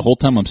 The whole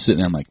time I'm sitting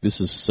there, I'm like, this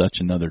is such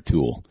another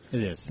tool.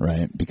 It is.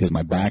 Right? Because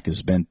my back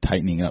has been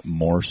tightening up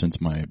more since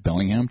my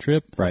Bellingham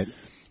trip. Right.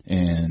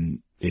 And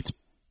it's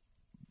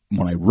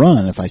when I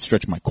run, if I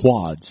stretch my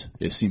quads,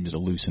 it seems to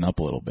loosen up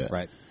a little bit.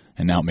 Right.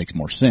 And now it makes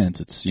more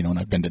sense. It's, and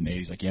I've been to Nate.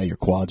 He's like, yeah, your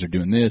quads are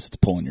doing this. It's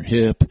pulling your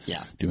hip.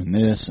 Yeah. Doing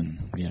this.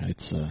 And, yeah,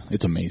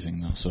 it's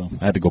amazing, though. So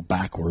I had to go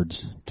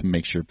backwards to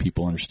make sure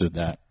people understood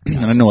that.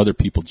 And I know other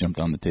people jumped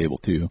on the table,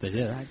 too. They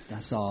did. I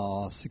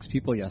saw 6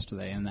 people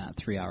yesterday in that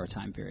 3-hour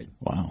time period.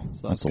 Wow.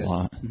 So that's a good.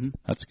 lot. Mm-hmm.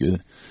 That's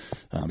good.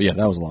 But, yeah,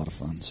 that was a lot of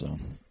fun. So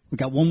We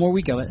got one more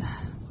week of it.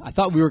 I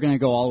thought we were going to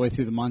go all the way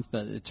through the month,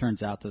 but it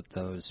turns out that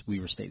those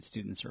Weaver State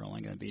students are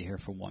only going to be here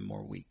for one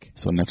more week.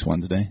 So next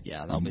Wednesday?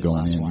 Yeah, that'll I'm be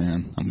going the last in, one.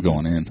 man. I'm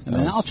going in. And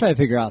then I'll try to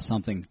figure out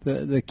something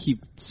to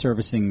keep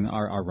servicing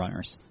our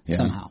runners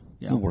somehow.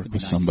 Yeah, we'll work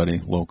with nice.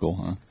 somebody local,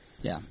 huh?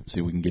 Yeah. See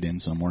if we can get in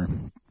somewhere.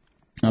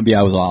 Yeah,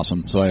 it was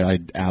awesome. So I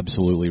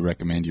absolutely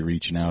recommend you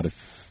reaching out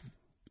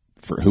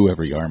for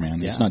whoever you are, man.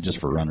 Yeah. It's not just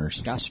for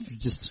runners. Gosh, if you're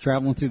just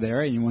traveling through the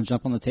area and you want to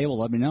jump on the table,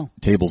 let me know.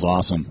 Table's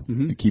awesome.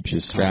 Mm-hmm. It keeps you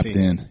strapped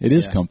Comfy. in. It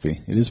is Yeah.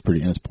 comfy. It is pretty,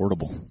 and it's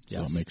portable, so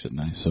Yes. it makes it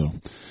nice. So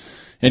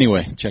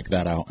anyway, check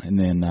that out. And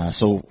then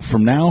so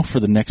from now for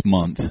the next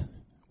month,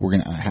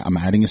 I'm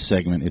adding a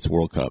segment. It's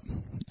World Cup.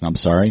 And I'm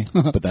sorry,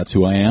 but that's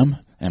who I am,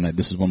 and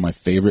this is one of my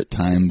favorite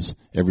times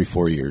every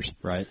 4 years.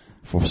 Right.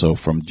 So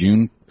from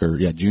June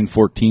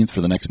 14th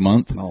for the next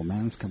month. Oh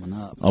man, it's coming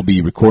up. I'll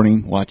be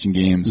recording, watching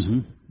games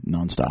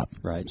nonstop.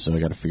 Right. So I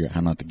got to figure out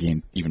how not to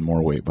gain even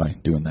more weight by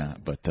doing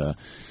that. But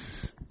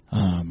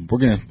we're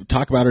going to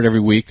talk about it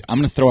every week. I'm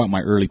going to throw out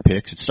my early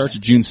picks. It starts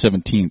June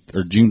 17th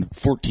or June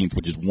 14th,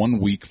 which is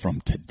 1 week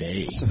from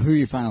today. So who are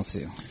your final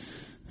two?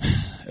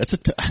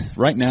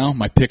 Right now,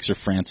 my picks are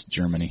France,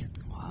 Germany.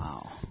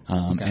 Wow.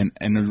 Okay.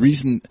 And the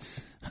reason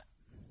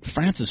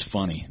France is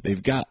funny.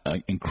 They've got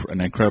an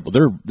incredible.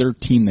 Their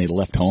team they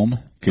left home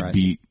could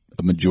beat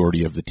a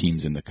majority of the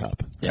teams in the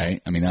cup,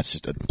 right? I mean, that's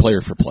just a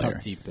player for player.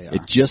 How deep they are.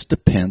 It just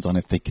depends on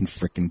if they can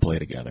frickin' play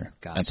together.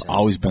 Gotcha. That's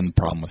always been the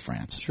problem with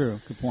France. True.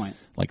 Good point.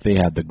 Like they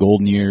had the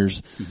golden years,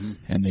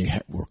 and they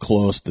were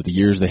close to the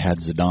years they had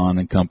Zidane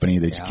and company.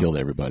 They just killed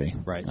everybody.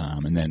 Right.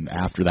 And then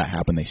after that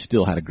happened, they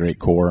still had a great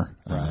core,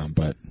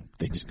 but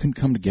they just couldn't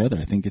come together.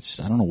 I think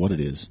I don't know what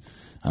it is.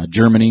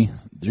 Germany,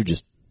 they're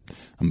just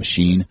a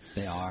machine.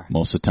 They are.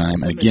 Most of the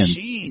time. And again,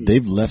 machine.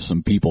 they've left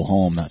some people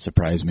home. That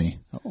surprised me.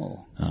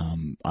 Oh.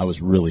 I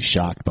was really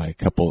shocked by a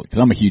couple, because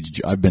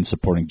I've been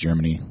supporting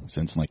Germany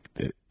since like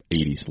the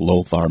 80s.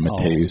 Lothar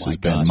Matthäus has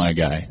been my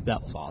guy.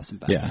 That was awesome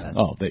back then.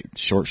 Oh, they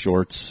short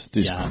shorts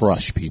just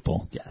crush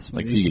people. Yes.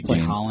 Like we used to play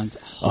games. Holland.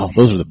 Oh,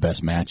 those are the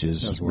best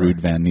matches. Those were.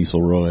 Ruud van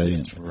Nistelrooy.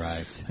 That's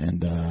right.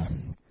 And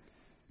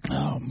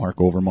Mark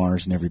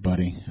Overmars and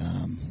everybody,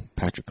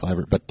 Patrick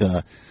Kluivert. But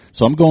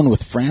so I'm going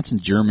with France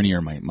and Germany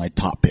are my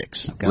top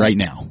picks right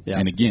now. Yeah.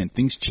 And again,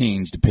 things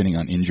change depending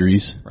on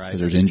injuries, because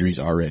there's injuries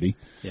already.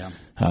 Yeah.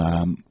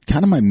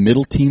 Kind of my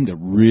middle team to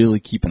really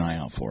keep an eye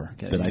out for,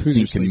 that I Who's think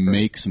your can sleeper?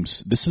 make some.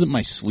 This isn't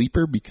my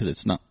sleeper because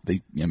it's not.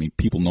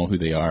 People know who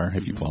they are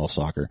if you follow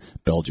soccer.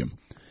 Belgium.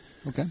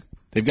 Okay.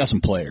 They've got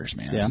some players,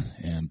 man. Yeah.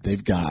 And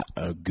they've got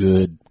a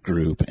good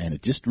group, and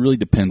it just really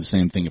depends the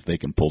same thing if they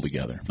can pull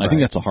together. I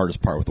think that's the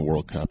hardest part with the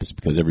World Cup is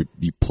because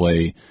you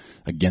play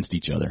against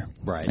each other.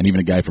 Right. And even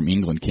a guy from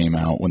England came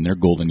out when their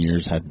golden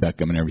years had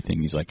Beckham and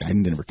everything. He's like, I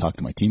didn't ever talk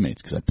to my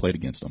teammates because I played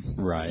against them.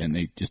 Right. And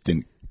they just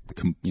didn't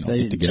They get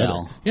didn't together.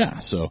 gel. Yeah,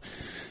 so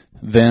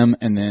them,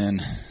 and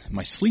then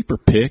my sleeper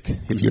pick,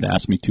 if you had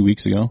asked me 2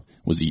 weeks ago,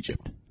 was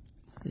Egypt.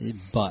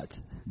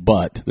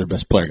 But their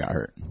best player got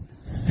hurt.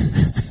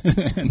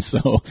 And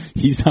so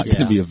he's not going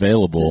to be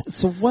available.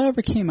 So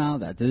whatever came out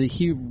of that, did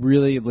he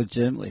really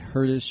legitimately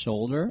hurt his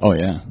shoulder? Oh,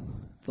 yeah.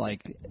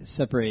 Like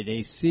separated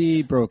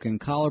AC, broken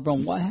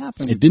collarbone. What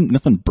happened?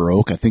 Nothing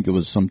broke. I think it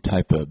was some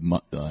type of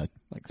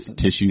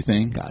tissue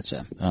thing.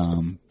 Gotcha.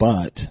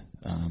 But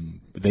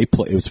they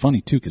play. It was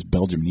funny too because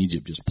Belgium and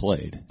Egypt just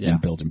played,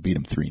 and Belgium beat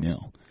them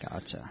 3-0.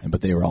 Gotcha.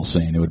 But they were all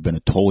saying it would have been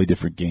a totally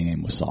different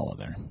game with Salah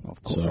there.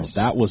 Of course. So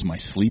that was my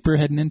sleeper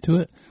heading into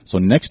it. So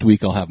next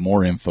week I'll have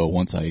more info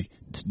once I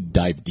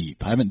dive deep.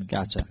 I haven't.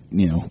 Gotcha.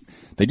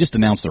 They just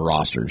announced the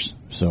rosters,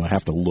 so I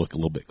have to look a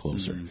little bit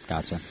closer.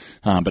 Gotcha.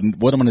 But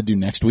what I'm going to do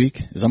next week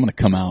is I'm going to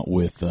come out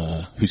with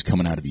who's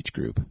coming out of each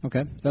group.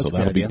 Okay. So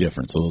that'll be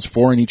different. So there's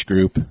 4 in each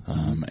group,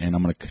 and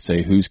I'm going to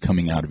say who's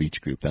coming out of each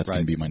group. That's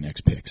going to be my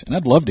next picks. And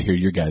I'd love to hear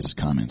your guys'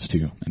 comments,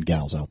 too, and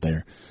gals out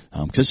there,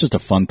 because it's just a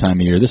fun time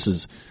of year. This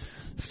is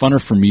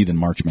funner for me than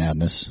March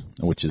Madness,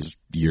 which is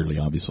yearly,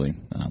 obviously,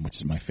 which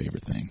is my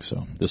favorite thing.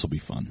 So this will be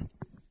fun.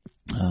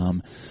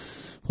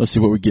 Let's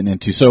see what we're getting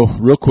into. So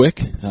real quick,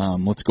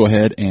 let's go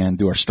ahead and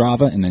do our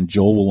Strava, and then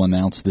Joel will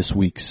announce this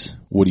week's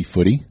Woody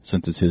Footy,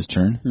 since it's his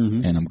turn.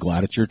 And I'm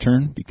glad it's your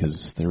turn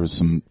because there was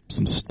some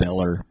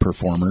stellar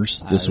performers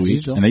this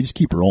week, usual. and they just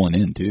keep rolling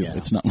in, too. Yeah.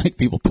 It's not like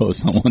people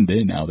post on one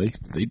day now. They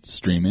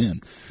stream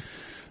in.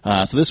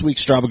 So this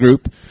week's Strava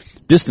group,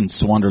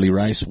 distance Wanderley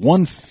Rice,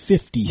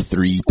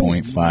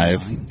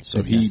 153.5.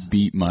 So he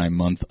beat my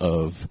month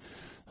of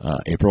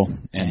April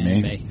and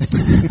May.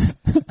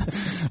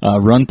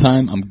 Run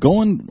time, I'm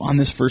going on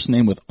this first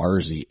name with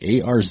Arzy,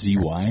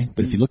 A-R-Z-Y,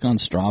 but if you look on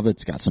Strava,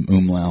 it's got some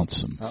umlauts,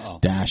 some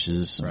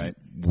dashes, some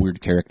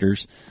weird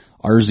characters.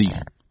 Arzy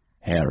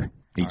Herr,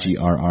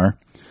 H-E-R-R,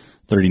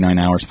 39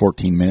 hours,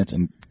 14 minutes,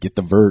 and get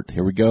the vert,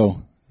 here we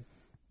go,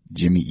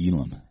 Jimmy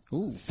Elam.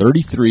 Ooh.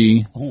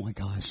 33, oh my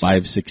gosh,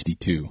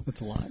 562.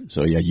 That's a lot.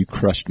 So yeah, you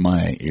crushed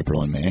my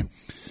April and May.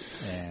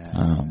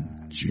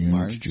 June,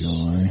 March.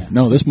 July.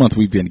 No, this month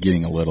we've been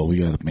getting a little. We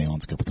got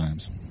mailings a couple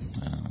times.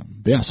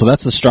 Yeah, so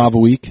that's the Strava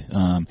week.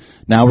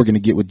 Now we're going to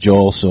get with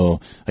Joel. So,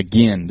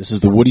 again, this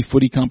is the Woody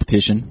Footy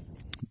competition.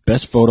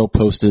 Best photo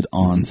posted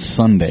on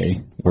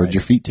Sunday. Where'd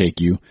your feet take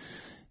you?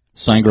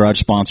 Sign Garage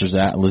sponsors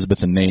that, Elizabeth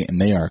and Nate, and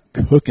they are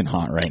cooking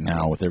hot right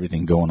now with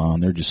everything going on.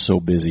 They're just so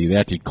busy. They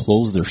actually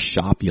closed their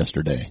shop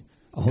yesterday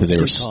because they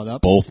were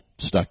both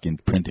stuck in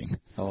printing.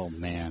 Oh,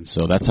 man.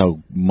 So that's how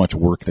much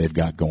work they've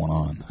got going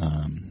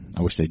on.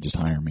 I wish they'd just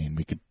hire me and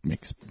we could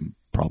make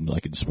problems. I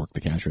could just work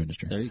the cash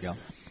register. There you go.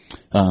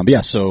 But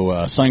yeah,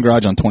 so Sign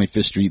Garage on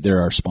 25th Street,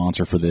 they're our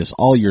sponsor for this.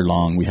 All year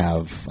long, we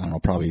have, I don't know,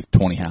 probably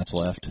 20 hats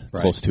left,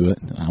 close to it.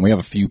 We have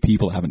a few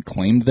people that haven't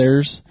claimed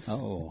theirs.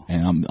 Oh.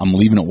 And I'm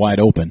leaving it wide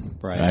open,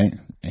 right?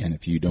 And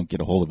if you don't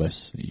get a hold of us,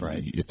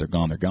 if they're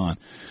gone, they're gone.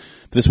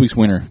 But this week's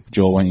winner,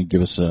 Joel, why don't you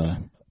give us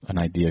an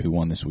idea who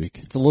won this week?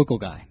 It's a local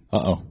guy.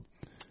 Uh-oh.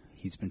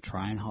 He's been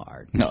trying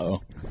hard.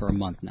 Uh-oh. For a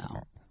month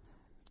now.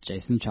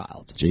 Jason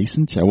Child.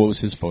 Jason Child? What was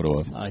his photo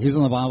of? He was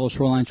on the Bonneville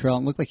Shoreline Trail.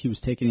 It looked like he was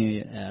taking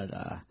it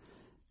at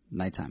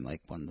nighttime,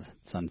 like when the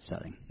sun's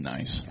setting.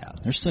 Nice. Yeah.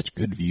 There's such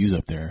good views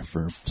up there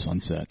for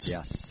sunsets.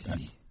 Yes.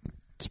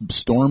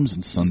 Storms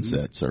and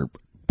sunsets are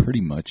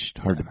pretty much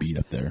hard to beat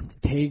up there.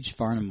 Paige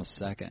Farnham was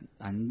second.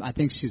 I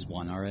think she's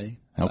won already.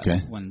 Okay.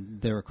 When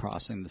they were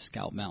crossing the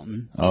Scout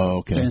Mountain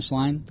finish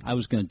line, I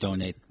was going to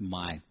donate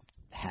my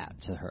hat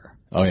to her.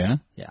 Oh, yeah?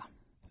 Yeah.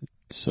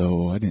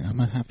 So I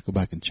might have to go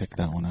back and check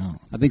that one out.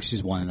 I think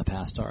she's won in the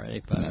past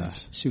already, but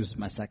nice. She was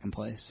my second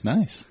place.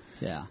 Nice.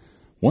 Yeah.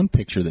 One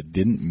picture that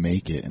didn't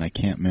make it, and I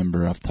can't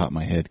remember off the top of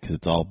my head because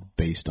it's all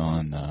based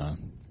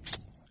on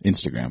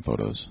Instagram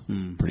photos,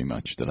 pretty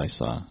much, that I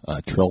saw.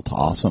 Trill to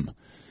Awesome.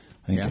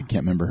 I can't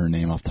remember her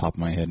name off the top of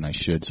my head, and I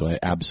should, so I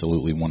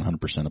absolutely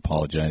 100%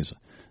 apologize.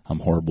 I'm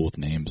horrible with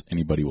names.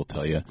 Anybody will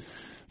tell you.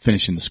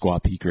 Finishing the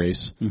Squaw Peak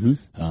race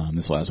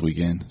this last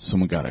weekend,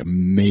 someone got an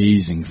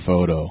amazing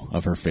photo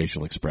of her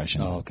facial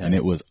expression, and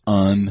it was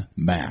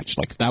unmatched.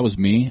 Like, if that was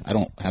me, I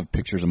don't have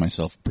pictures of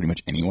myself pretty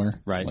much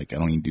anywhere. Right. Like, I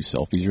don't even do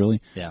selfies,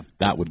 really. Yeah.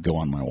 That would go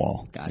on my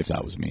wall if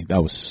that was me.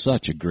 That was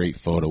such a great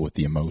photo with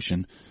the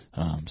emotion.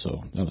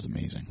 So that was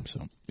amazing.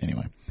 So,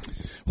 anyway.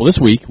 Well, this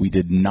week, we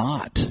did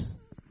not,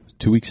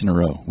 2 weeks in a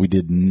row, we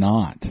did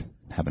not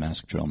have an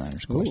Ask Trail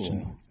Matters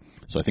question. Ooh.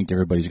 So I think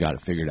everybody's got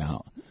it figured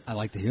out. I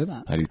like to hear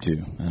that. I do,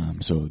 too.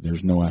 So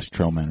there's no Ask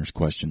Trail Matters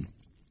question.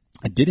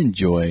 I did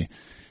enjoy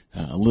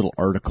a little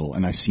article,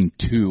 and I've seen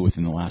two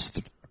within the last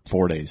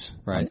 4 days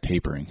on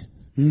tapering.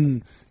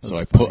 So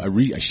I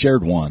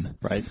shared one,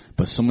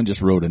 but someone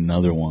just wrote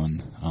another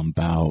one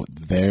about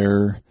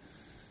their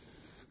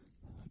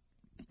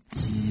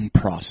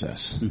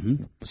process,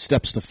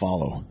 steps to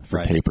follow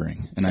for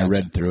tapering. And I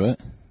read through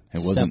it. It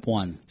wasn't Step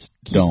one.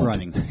 Keep don't.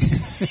 running.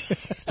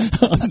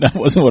 That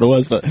wasn't what it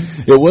was, but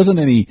it wasn't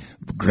any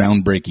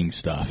groundbreaking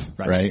stuff,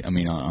 right? I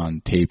mean,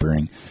 on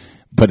tapering.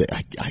 But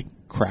I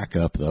crack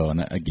up, though,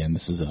 and again,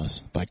 this is us,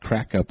 but I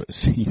crack up at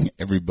seeing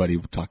everybody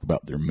talk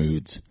about their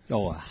moods.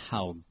 Oh,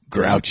 how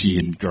grouchy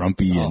and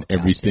grumpy and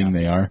everything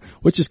they are,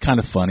 which is kind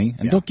of funny.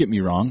 And don't get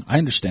me wrong, I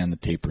understand the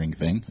tapering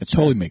thing. It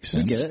totally makes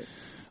sense. I get it.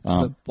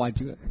 But why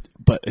do it?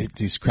 But it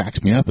just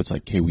cracks me up. It's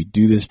like, hey, we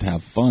do this to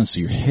have fun, so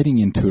you're heading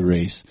into a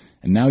race,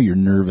 and now you're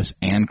nervous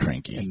and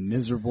cranky. And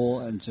miserable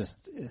and just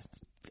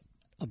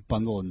a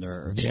bundle of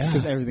nerves. Yeah.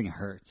 Because everything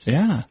hurts.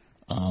 Yeah.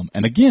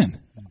 And again,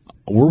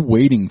 we're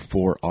waiting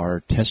for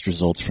our test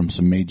results from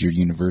some major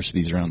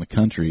universities around the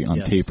country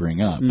on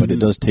tapering up, but it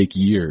does take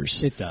years.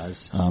 It does.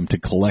 To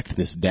collect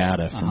this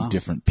data from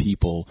different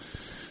people,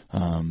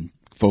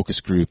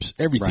 focus groups,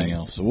 everything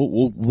else. So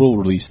we'll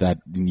release that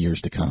in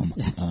years to come.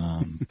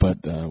 But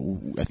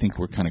I think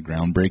we're kind of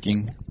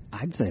groundbreaking.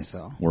 I'd say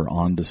so. We're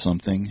on to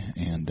something,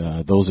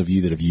 and those of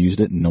you that have used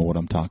it know what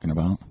I'm talking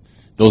about.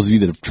 Those of you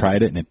that have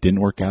tried it and it didn't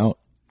work out,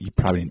 you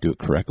probably didn't do it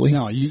correctly.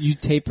 No, you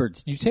tapered.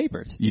 You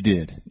tapered. You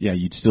did. Yeah,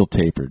 you still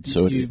tapered.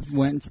 So you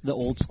went the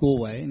old school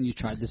way and you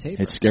tried to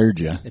taper. It scared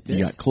you. It did.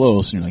 You got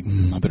close and you're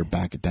like, I better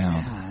back it down.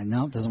 Yeah,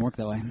 no, it doesn't work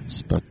that way.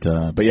 But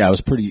yeah, it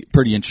was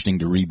pretty interesting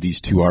to read these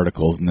two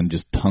articles and then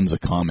just tons of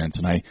comments.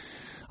 And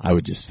I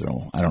would just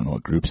throw, I don't know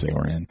what groups they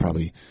were in,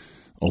 probably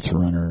Ultra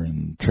Runner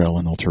and Trail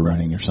and Ultra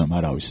Running or something.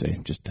 I'd always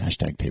say just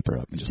hashtag taper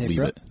up and just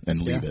leave it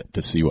and leave it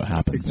to see what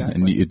happens. Exactly.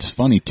 And it's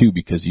funny too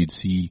because you'd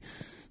see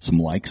some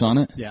likes on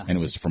it, and it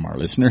was from our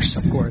listeners,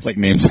 of course, like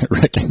names I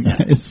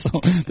recognize. So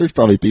there's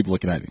probably people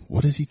looking at me.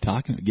 What is he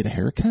talking about? Get a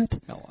haircut?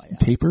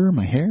 Taper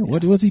my hair?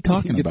 What was he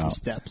talking about?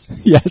 Some steps.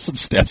 Yeah, some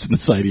steps in the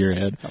side of your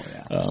head. Oh,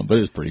 yeah. But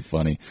it was pretty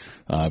funny.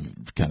 I've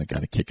kind of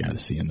got a kick out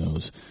of seeing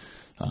those.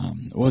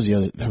 What was the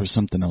other? There was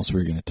something else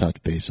we were going to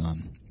touch base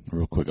on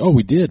real quick. Oh,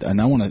 we did,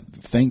 and I want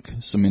to thank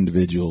some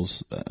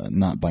individuals,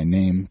 not by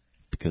name,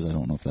 because I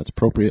don't know if that's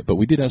appropriate, but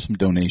we did have some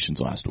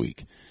donations last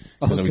week.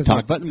 Because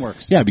our button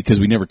works. Yeah, because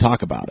we never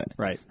talk about it.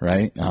 Right.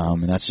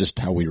 And that's just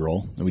how we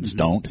roll. We just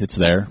don't. It's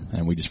there,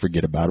 and we just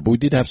forget about it. But we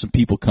did have some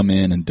people come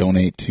in and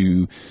donate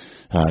to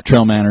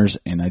Trail Manners,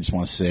 and I just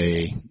want to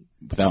say,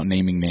 without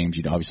naming names,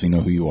 you'd obviously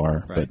know who you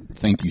are, but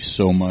thank you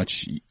so much.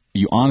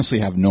 You honestly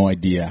have no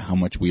idea how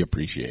much we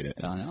appreciate it.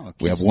 I know.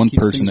 We have one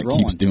person that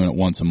keeps doing it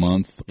once a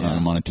month on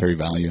a monetary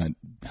value.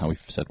 how we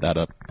set that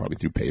up, probably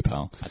through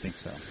PayPal. I think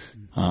so.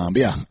 But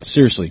yeah,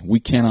 seriously, we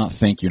cannot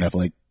thank you enough.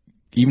 Like,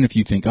 even if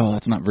you think, oh,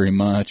 that's not very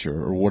much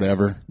or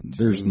whatever,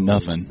 there's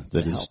nothing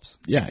that helps.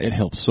 Yeah, it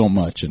helps so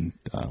much, and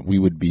we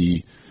would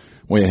be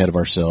way ahead of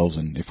ourselves,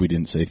 and if we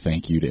didn't say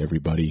thank you to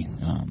everybody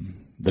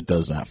that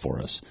does that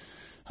for us.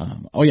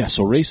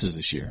 So races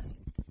this year.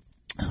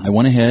 I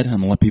went ahead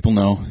and let people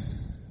know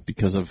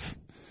because of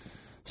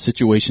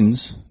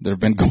situations that have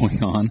been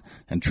going on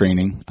and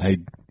training.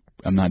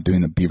 I'm not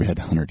doing the Beaverhead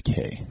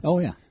 100K. Oh,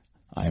 yeah.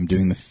 I am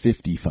doing the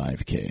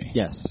 55K.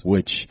 Yes.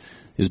 Which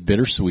is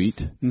bittersweet.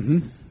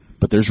 Mm-hmm.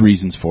 But there's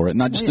reasons for it.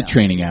 Not just the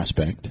training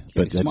aspect,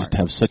 but I just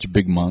have such a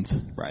big month,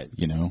 right?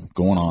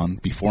 Going on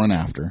before and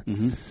after.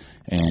 Mm-hmm.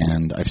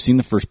 And I've seen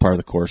the first part of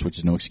the course, which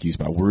is no excuse,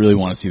 but I really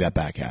want to see that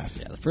back half.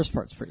 Yeah, the first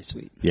part's pretty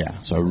sweet.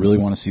 Yeah, so I really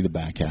want to see the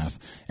back half.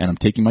 And I'm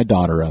taking my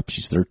daughter up.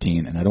 She's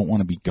 13, and I don't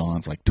want to be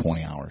gone for like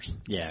 20 hours.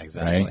 Yeah,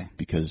 exactly. Right?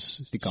 Because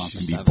she's going to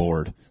be 7.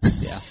 bored.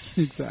 Yeah,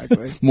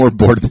 exactly. More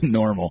bored than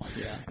normal.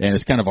 Yeah. And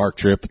it's kind of our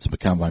trip. It's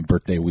kind of my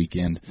birthday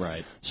weekend.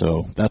 Right.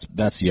 So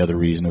that's the other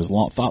reason. It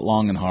was thought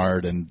long and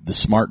hard, and the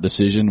smart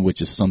decision,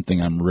 which is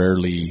something I'm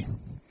rarely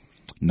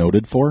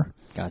noted for.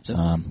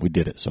 Gotcha. We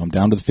did it. So I'm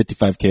down to the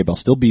 55K, but I'll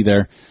still be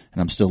there, and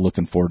I'm still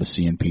looking forward to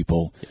seeing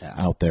people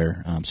out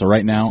there. So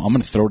right now, I'm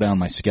going to throw down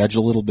my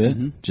schedule a little bit,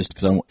 just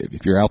because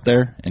if you're out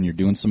there and you're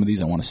doing some of these,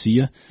 I want to see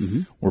you.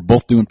 Mm-hmm. We're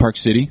both doing Park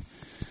City,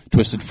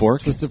 Twisted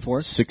Fork,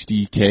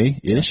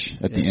 60K-ish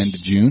at the end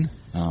of June.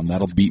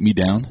 That'll beat me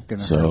down.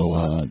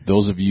 So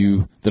those of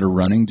you that are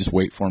running, just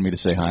wait for me to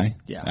say hi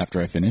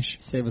after I finish.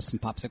 Save us some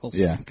popsicles.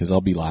 Yeah, because I'll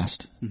be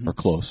last or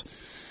close.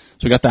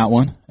 So we got that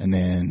one, and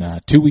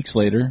then 2 weeks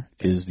later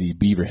is the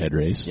Beaverhead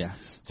race,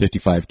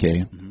 55K.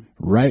 Mm-hmm.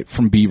 Right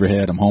from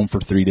Beaverhead, I'm home for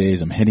 3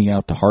 days. I'm heading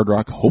out to Hard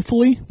Rock,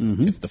 hopefully,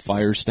 if the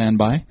fires stand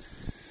by.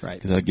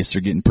 Right. Because I guess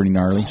they're getting pretty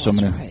gnarly. So I'm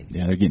gonna,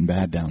 they're getting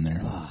bad down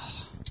there.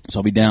 So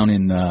I'll be down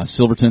in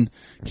Silverton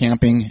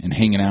camping and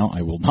hanging out.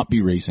 I will not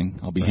be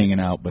racing. I'll be hanging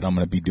out, but I'm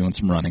going to be doing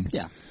some running.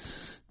 Yeah.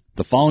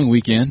 The following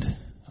weekend,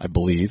 I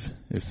believe,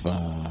 if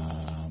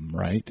I'm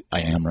right,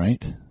 I am right.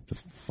 The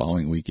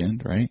following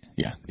weekend, right?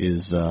 Yeah,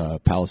 is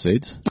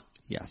Palisades.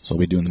 Yes. So I'll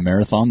be doing the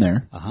marathon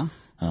there. Uh-huh.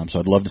 So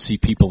I'd love to see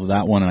people to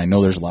that one, and I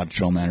know there's a lot of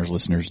Trail Manners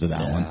listeners to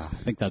that one.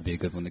 I think that'd be a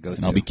good one to go to.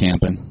 And I'll be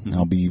camping. And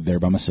I'll be there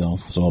by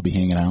myself, so I'll be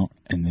hanging out.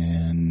 And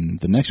then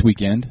the next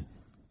weekend,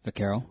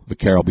 Vaquero,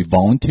 I'll be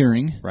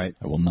volunteering. Right.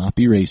 I will not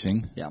be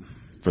racing. Yeah.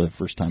 For the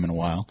first time in a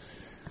while.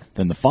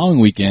 Then the following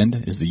weekend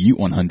is the Ute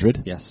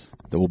 100. Yes.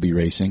 That we'll be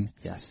racing.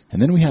 Yes.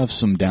 And then we have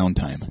some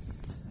downtime.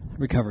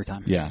 Recovery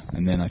time. Yeah,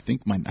 and then I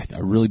think I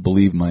really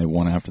believe my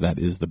one after that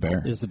is the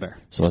Bear. Is the Bear.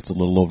 So that's a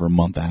little over a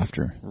month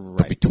after. Right.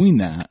 But between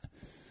that,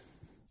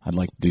 I'd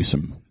like to do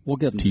some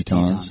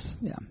Tetons.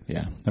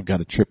 Yeah. I've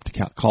got a trip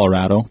to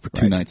Colorado for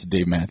 2 nights of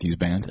Dave Matthews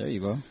Band. There you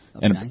go.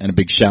 And a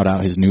big shout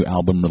out, his new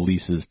album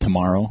releases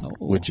tomorrow,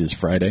 which is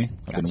Friday.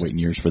 I've been waiting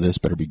years for this.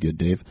 Better be good,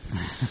 Dave.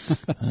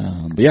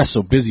 But yeah,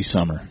 so busy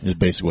summer is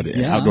basically what it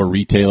is. Outdoor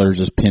Retailers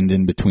is pinned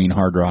in between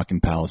Hard Rock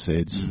and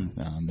Palisades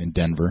in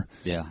Denver.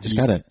 Yeah. Just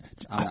gotta.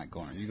 I'm not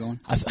going. Are you going?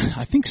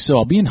 I think so.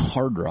 I'll be in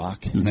Hard Rock,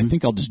 and I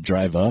think I'll just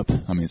drive up.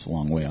 I mean, it's a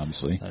long way,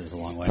 obviously. That is a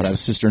long way. But I have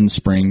a sister in the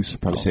Springs.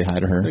 Probably say hi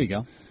to her. There you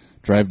go.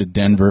 Drive to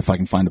Denver if I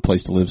can find a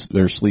place to live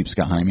or sleep,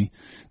 Scott Jaime.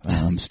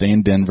 Stay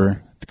in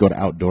Denver to go to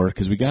outdoor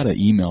because we got an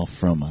email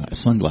from a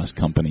sunglass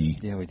company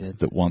we did.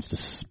 that wants to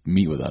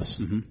meet with us.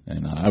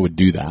 And I would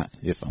do that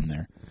if I'm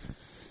there.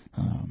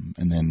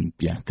 And then,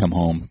 come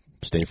home,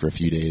 stay for a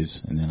few days,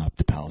 and then up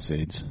to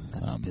Palisades.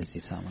 That's a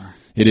busy summer.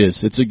 It is.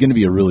 It's going to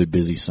be a really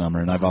busy summer,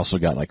 and I've also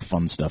got like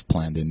fun stuff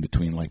planned in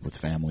between, like with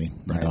family.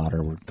 My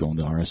daughter, we're going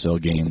to RSL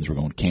games, we're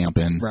going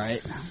camping. Right.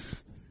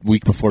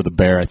 Week before the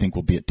Bear, I think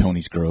we'll be at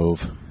Tony's Grove.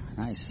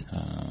 Nice.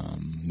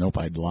 Nope,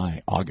 I'd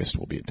lie. August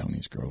will be at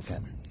Tony's Grove. Okay.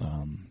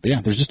 But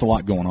yeah, there's just a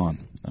lot going on.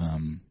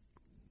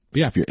 But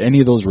yeah, if you're any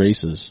of those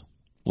races,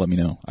 let me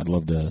know. I'd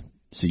love to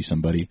see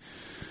somebody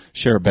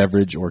share a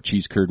beverage or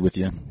cheese curd with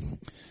you.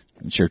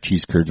 And share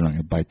cheese curds, we're not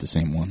going to bite the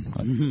same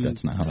one.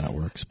 That's not how that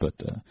works. But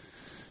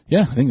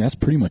yeah, I think that's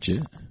pretty much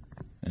it.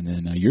 And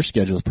then your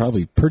schedule is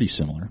probably pretty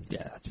similar.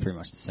 Yeah, it's pretty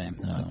much the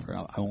same.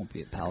 I won't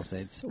be at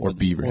Palisades or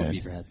Beaverhead.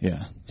 Or Beaverhead.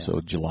 Yeah,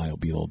 so July will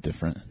be a little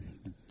different.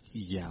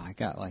 Yeah, I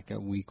got like a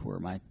week where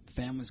my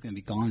family's going to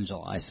be gone in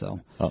July, so.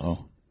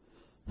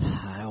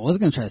 I was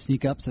going to try to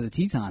sneak up to the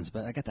Tetons,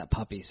 but I got that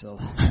puppy, so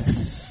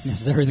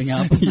messes everything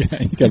up.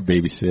 Yeah, you got to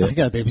babysit. I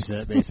got to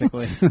babysit,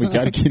 basically. You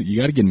got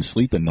to get him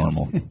sleeping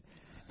normal.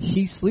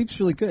 He sleeps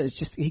really good. It's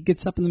just he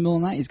gets up in the middle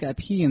of the night, he's got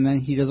to pee, and then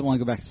he doesn't want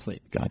to go back to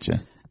sleep.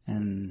 Gotcha.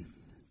 And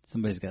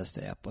somebody's got to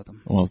stay up with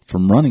him. Well,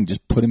 from running,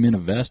 just put him in a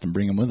vest and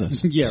bring him with us.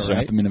 Yeah,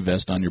 Strap him in a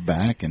vest on your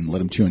back and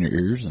let him chew on your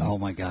ears. And oh,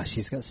 my gosh,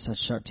 he's got such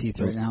sharp teeth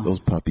right now. Those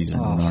puppies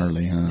are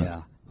gnarly,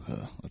 huh?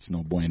 Yeah. That's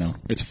no bueno.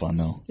 It's fun,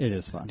 though. It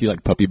is fun. Do you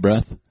like puppy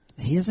breath?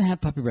 He hasn't had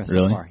puppy breath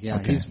really? So far. Yeah,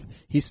 okay.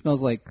 He smells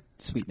like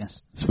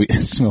sweetness.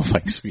 It smells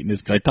like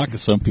sweetness. Cause I talk to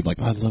some people like,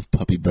 oh, I love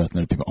puppy breath.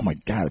 And other people, oh, my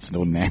God, it's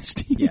no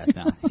nasty. Yeah,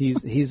 no.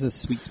 He's a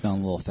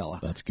sweet-smelling little fella.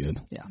 That's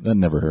good. Yeah. That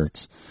never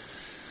hurts.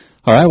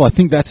 All right, well, I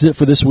think that's it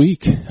for this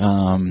week.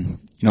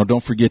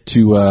 Don't forget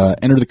to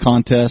enter the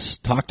contest.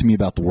 Talk to me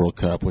about the World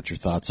Cup, what your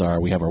thoughts are.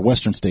 We have our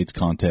Western States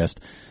contest.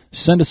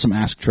 Send us some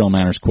Ask Trail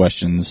Manners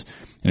questions.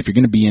 And if you're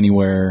going to be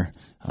anywhere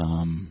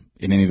in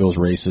any of those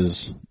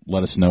races,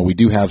 let us know. We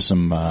do have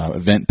some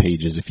event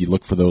pages. If you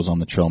look for those on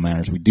the Trail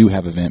Manners, we do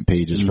have event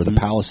pages for the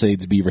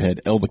Palisades,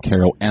 Beaverhead, El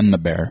Vaquero, and the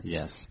Bear.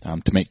 Yes.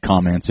 To make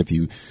comments if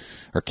you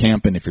are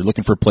camping, if you're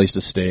looking for a place to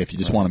stay, if you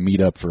just want to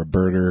meet up for a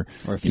burger.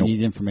 Or if you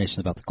need information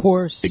about the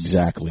course.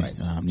 Exactly. Right.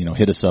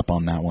 Hit us up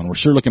on that one. We're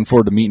sure looking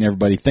forward to meeting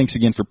everybody. Thanks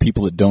again for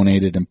people that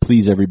donated, and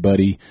please,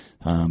 everybody,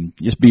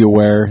 just be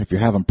aware if you're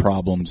having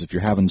problems, if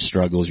you're having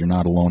struggles, you're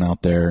not alone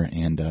out there,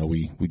 and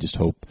we just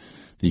hope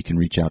that you can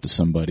reach out to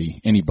somebody,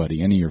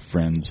 anybody, any of your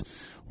friends,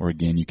 or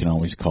again, you can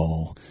always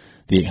call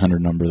the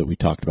 800 number that we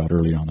talked about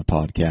earlier on the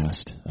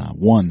podcast, 1-800,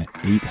 I'm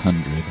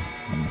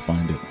going to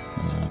find it,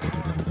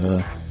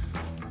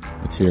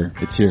 It's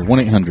here.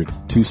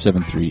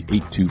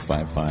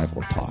 1-800-273-8255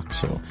 or talk.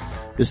 So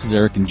this is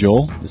Eric and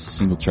Joel. This is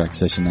Single Track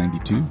Session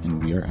 92,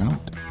 and we are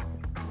out.